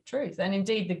magnetic truth. And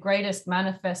indeed, the greatest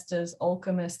manifestors,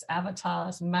 alchemists,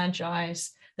 avatars,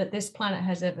 magi's that this planet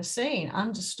has ever seen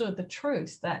understood the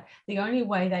truth that the only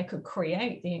way they could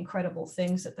create the incredible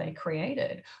things that they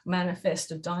created,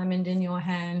 manifest a diamond in your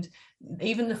hand,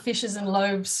 even the fishes and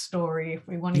loaves story, if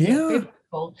we want to get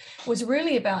biblical, was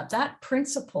really about that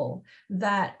principle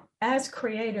that as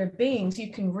creator beings,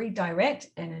 you can redirect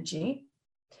energy,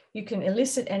 you can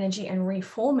elicit energy and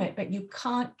reform it, but you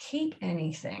can't keep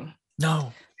anything.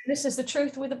 No. This is the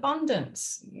truth with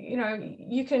abundance. You know,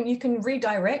 you can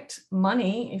redirect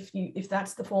money if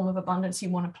that's the form of abundance you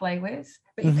want to play with,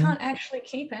 but you can't actually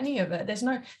keep any of it.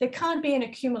 There can't be an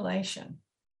accumulation.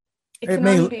 It can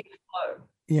only be a flow.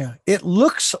 Yeah, it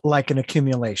looks like an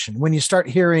accumulation when you start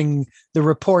hearing the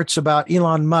reports about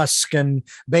Elon Musk and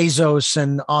Bezos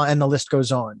and the list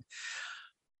goes on.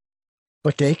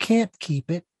 But they can't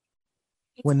keep it.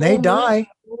 When they die,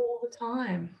 all the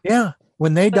time. Yeah,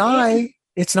 when they die,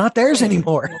 it's not theirs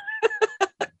anymore.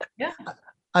 Yeah.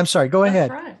 I'm sorry, go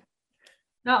ahead. Right.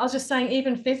 No, I was just saying,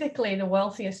 even physically, the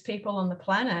wealthiest people on the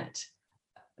planet,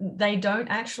 they don't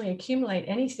actually accumulate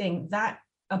anything. That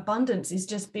abundance is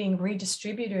just being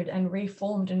redistributed and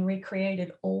reformed and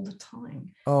recreated all the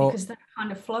time because that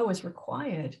kind of flow is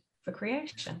required for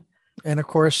creation. And of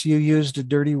course, you used a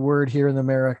dirty word here in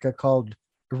America called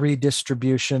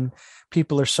redistribution.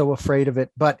 People are so afraid of it.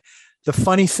 But the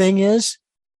funny thing is,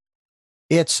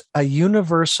 it's a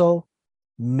universal,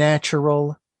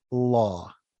 natural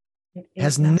law. It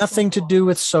has nothing to do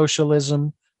with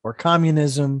socialism or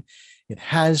communism. It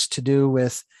has to do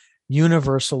with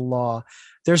universal law.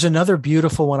 There's another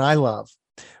beautiful one I love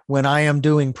when I am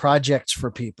doing projects for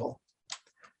people.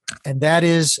 And that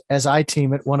is, as I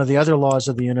team it, one of the other laws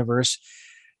of the universe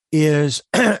is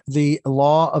the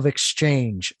law of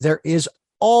exchange. There is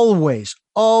always,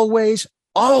 always,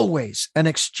 always an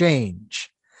exchange.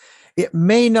 It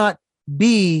may not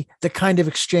be the kind of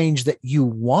exchange that you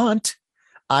want,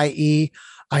 i.e.,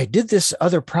 I did this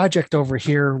other project over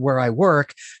here where I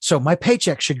work, so my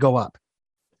paycheck should go up.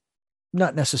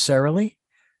 Not necessarily.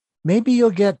 Maybe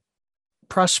you'll get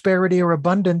prosperity or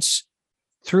abundance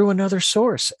through another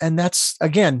source. And that's,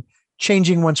 again,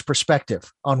 changing one's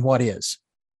perspective on what is.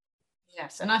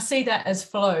 Yes. And I see that as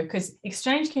flow, because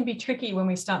exchange can be tricky when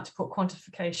we start to put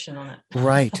quantification on it.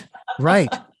 Right.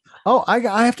 Right. Oh,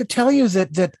 I have to tell you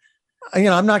that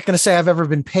I'm not going to say I've ever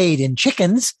been paid in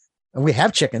chickens. We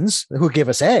have chickens who give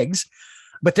us eggs,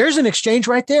 but there's an exchange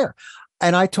right there.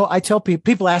 And I tell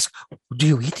people ask, do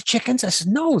you eat the chickens? I said,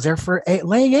 no, they're for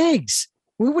laying eggs.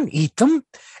 We wouldn't eat them.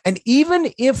 And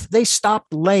even if they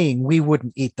stopped laying, we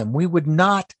wouldn't eat them. We would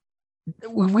not.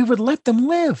 We would let them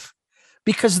live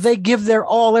because they give their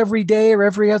all every day or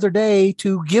every other day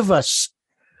to give us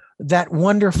that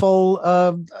wonderful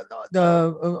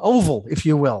oval, if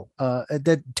you will,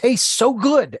 that tastes so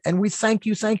good. And we thank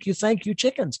you,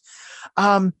 chickens.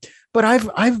 But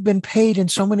I've been paid in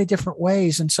so many different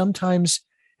ways. And sometimes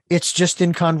it's just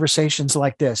in conversations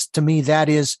like this. To me,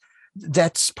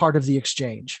 that's part of the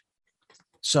exchange.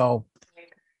 So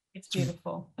it's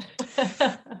beautiful.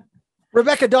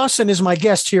 Rebecca Dawson is my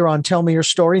guest here on Tell Me Your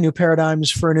Story, New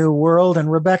Paradigms for a New World.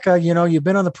 And Rebecca, you've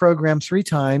been on the program 3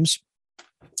 times.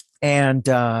 And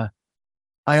I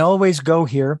always go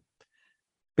here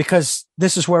because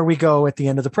this is where we go at the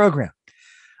end of the program.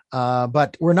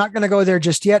 But we're not going to go there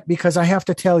just yet because I have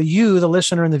to tell you, the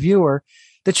listener and the viewer,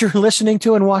 that you're listening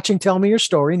to and watching Tell Me Your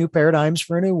Story, New Paradigms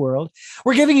for a New World.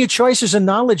 We're giving you choices and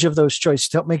knowledge of those choices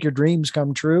to help make your dreams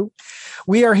come true.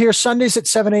 We are here Sundays at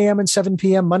 7 a.m. and 7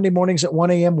 p.m., Monday mornings at 1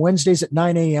 a.m., Wednesdays at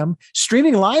 9 a.m.,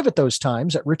 streaming live at those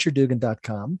times at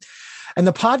richarddugan.com. And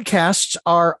the podcasts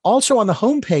are also on the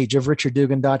homepage of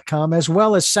richarddugan.com, as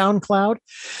well as SoundCloud,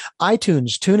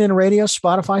 iTunes, TuneIn Radio,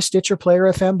 Spotify, Stitcher, Player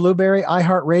FM, Blueberry,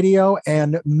 iHeartRadio,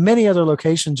 and many other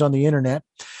locations on the internet.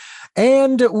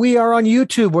 And we are on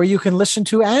YouTube, where you can listen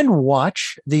to and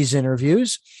watch these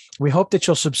interviews. We hope that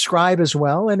you'll subscribe as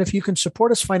well. And if you can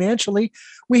support us financially,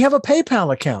 we have a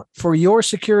PayPal account for your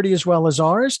security as well as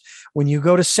ours. When you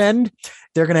go to send,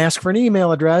 they're going to ask for an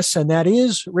email address, and that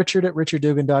is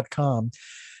richard@richarddugan.com.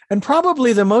 And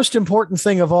probably the most important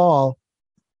thing of all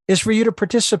is for you to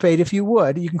participate, if you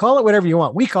would. You can call it whatever you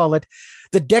want. We call it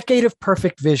the Decade of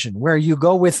Perfect Vision, where you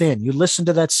go within, you listen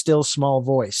to that still small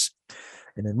voice.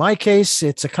 And in my case,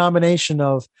 it's a combination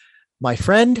of my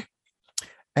friend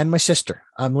and my sister.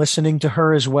 I'm listening to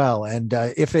her as well. And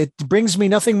if it brings me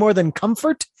nothing more than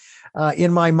comfort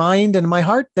in my mind and my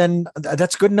heart, then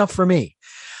that's good enough for me.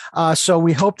 So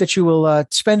we hope that you will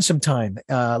spend some time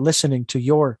listening to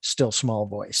your still small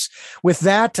voice. With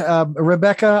that,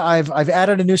 Rebecca, I've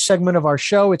added a new segment of our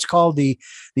show. It's called the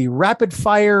rapid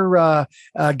fire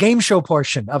game show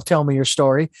portion of Tell Me Your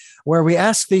Story, where we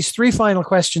ask these 3 final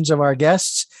questions of our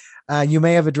guests. You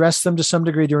may have addressed them to some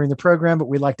degree during the program, but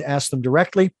we'd like to ask them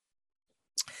directly.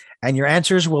 And your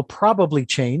answers will probably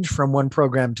change from one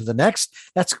program to the next.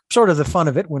 That's sort of the fun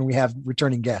of it when we have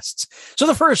returning guests. So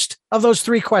the first of those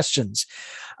 3 questions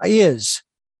is,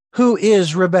 who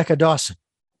is Rebecca Dawson?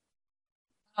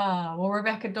 Well,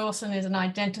 Rebecca Dawson is an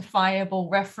identifiable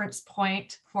reference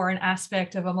point for an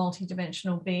aspect of a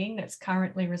multidimensional being that's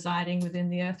currently residing within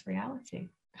the Earth reality.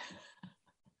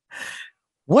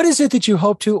 What is it that you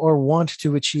hope to or want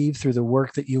to achieve through the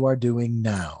work that you are doing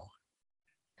now?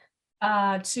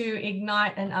 To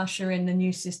ignite and usher in the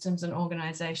new systems and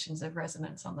organizations of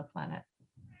resonance on the planet.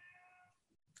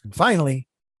 And finally,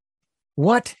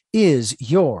 what is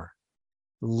your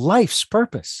life's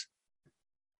purpose?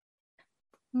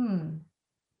 To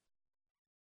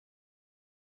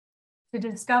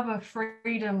discover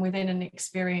freedom within an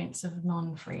experience of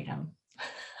non-freedom.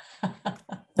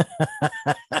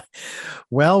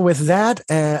 Well, with that,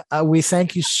 we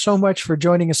thank you so much for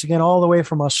joining us again all the way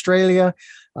from Australia.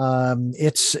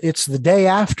 It's the day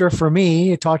after for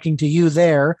me talking to you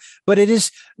there, but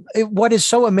what is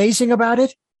so amazing about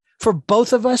it for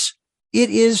both of us, it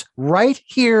is right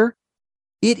here.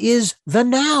 It is the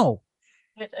now.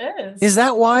 It is. Is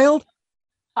that wild?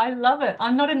 I love it.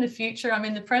 I'm not in the future. I'm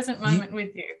in the present moment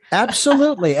with you.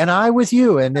 Absolutely. And I with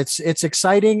you. And it's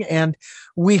exciting. And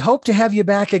we hope to have you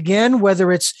back again,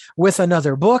 whether it's with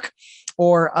another book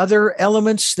or other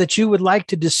elements that you would like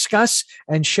to discuss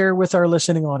and share with our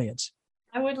listening audience.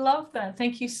 I would love that.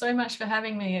 Thank you so much for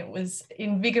having me. It was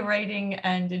invigorating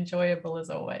and enjoyable as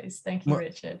always. Thank you,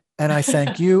 Richard. And I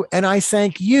thank you. And I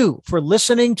thank you for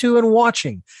listening to and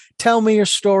watching Tell Me Your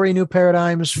Story, New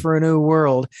Paradigms for a New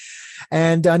World.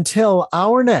 And until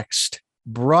our next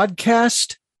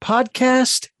broadcast,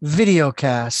 podcast,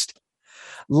 videocast,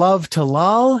 love to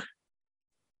Lal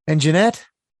and Jeanette.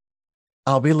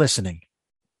 I'll be listening.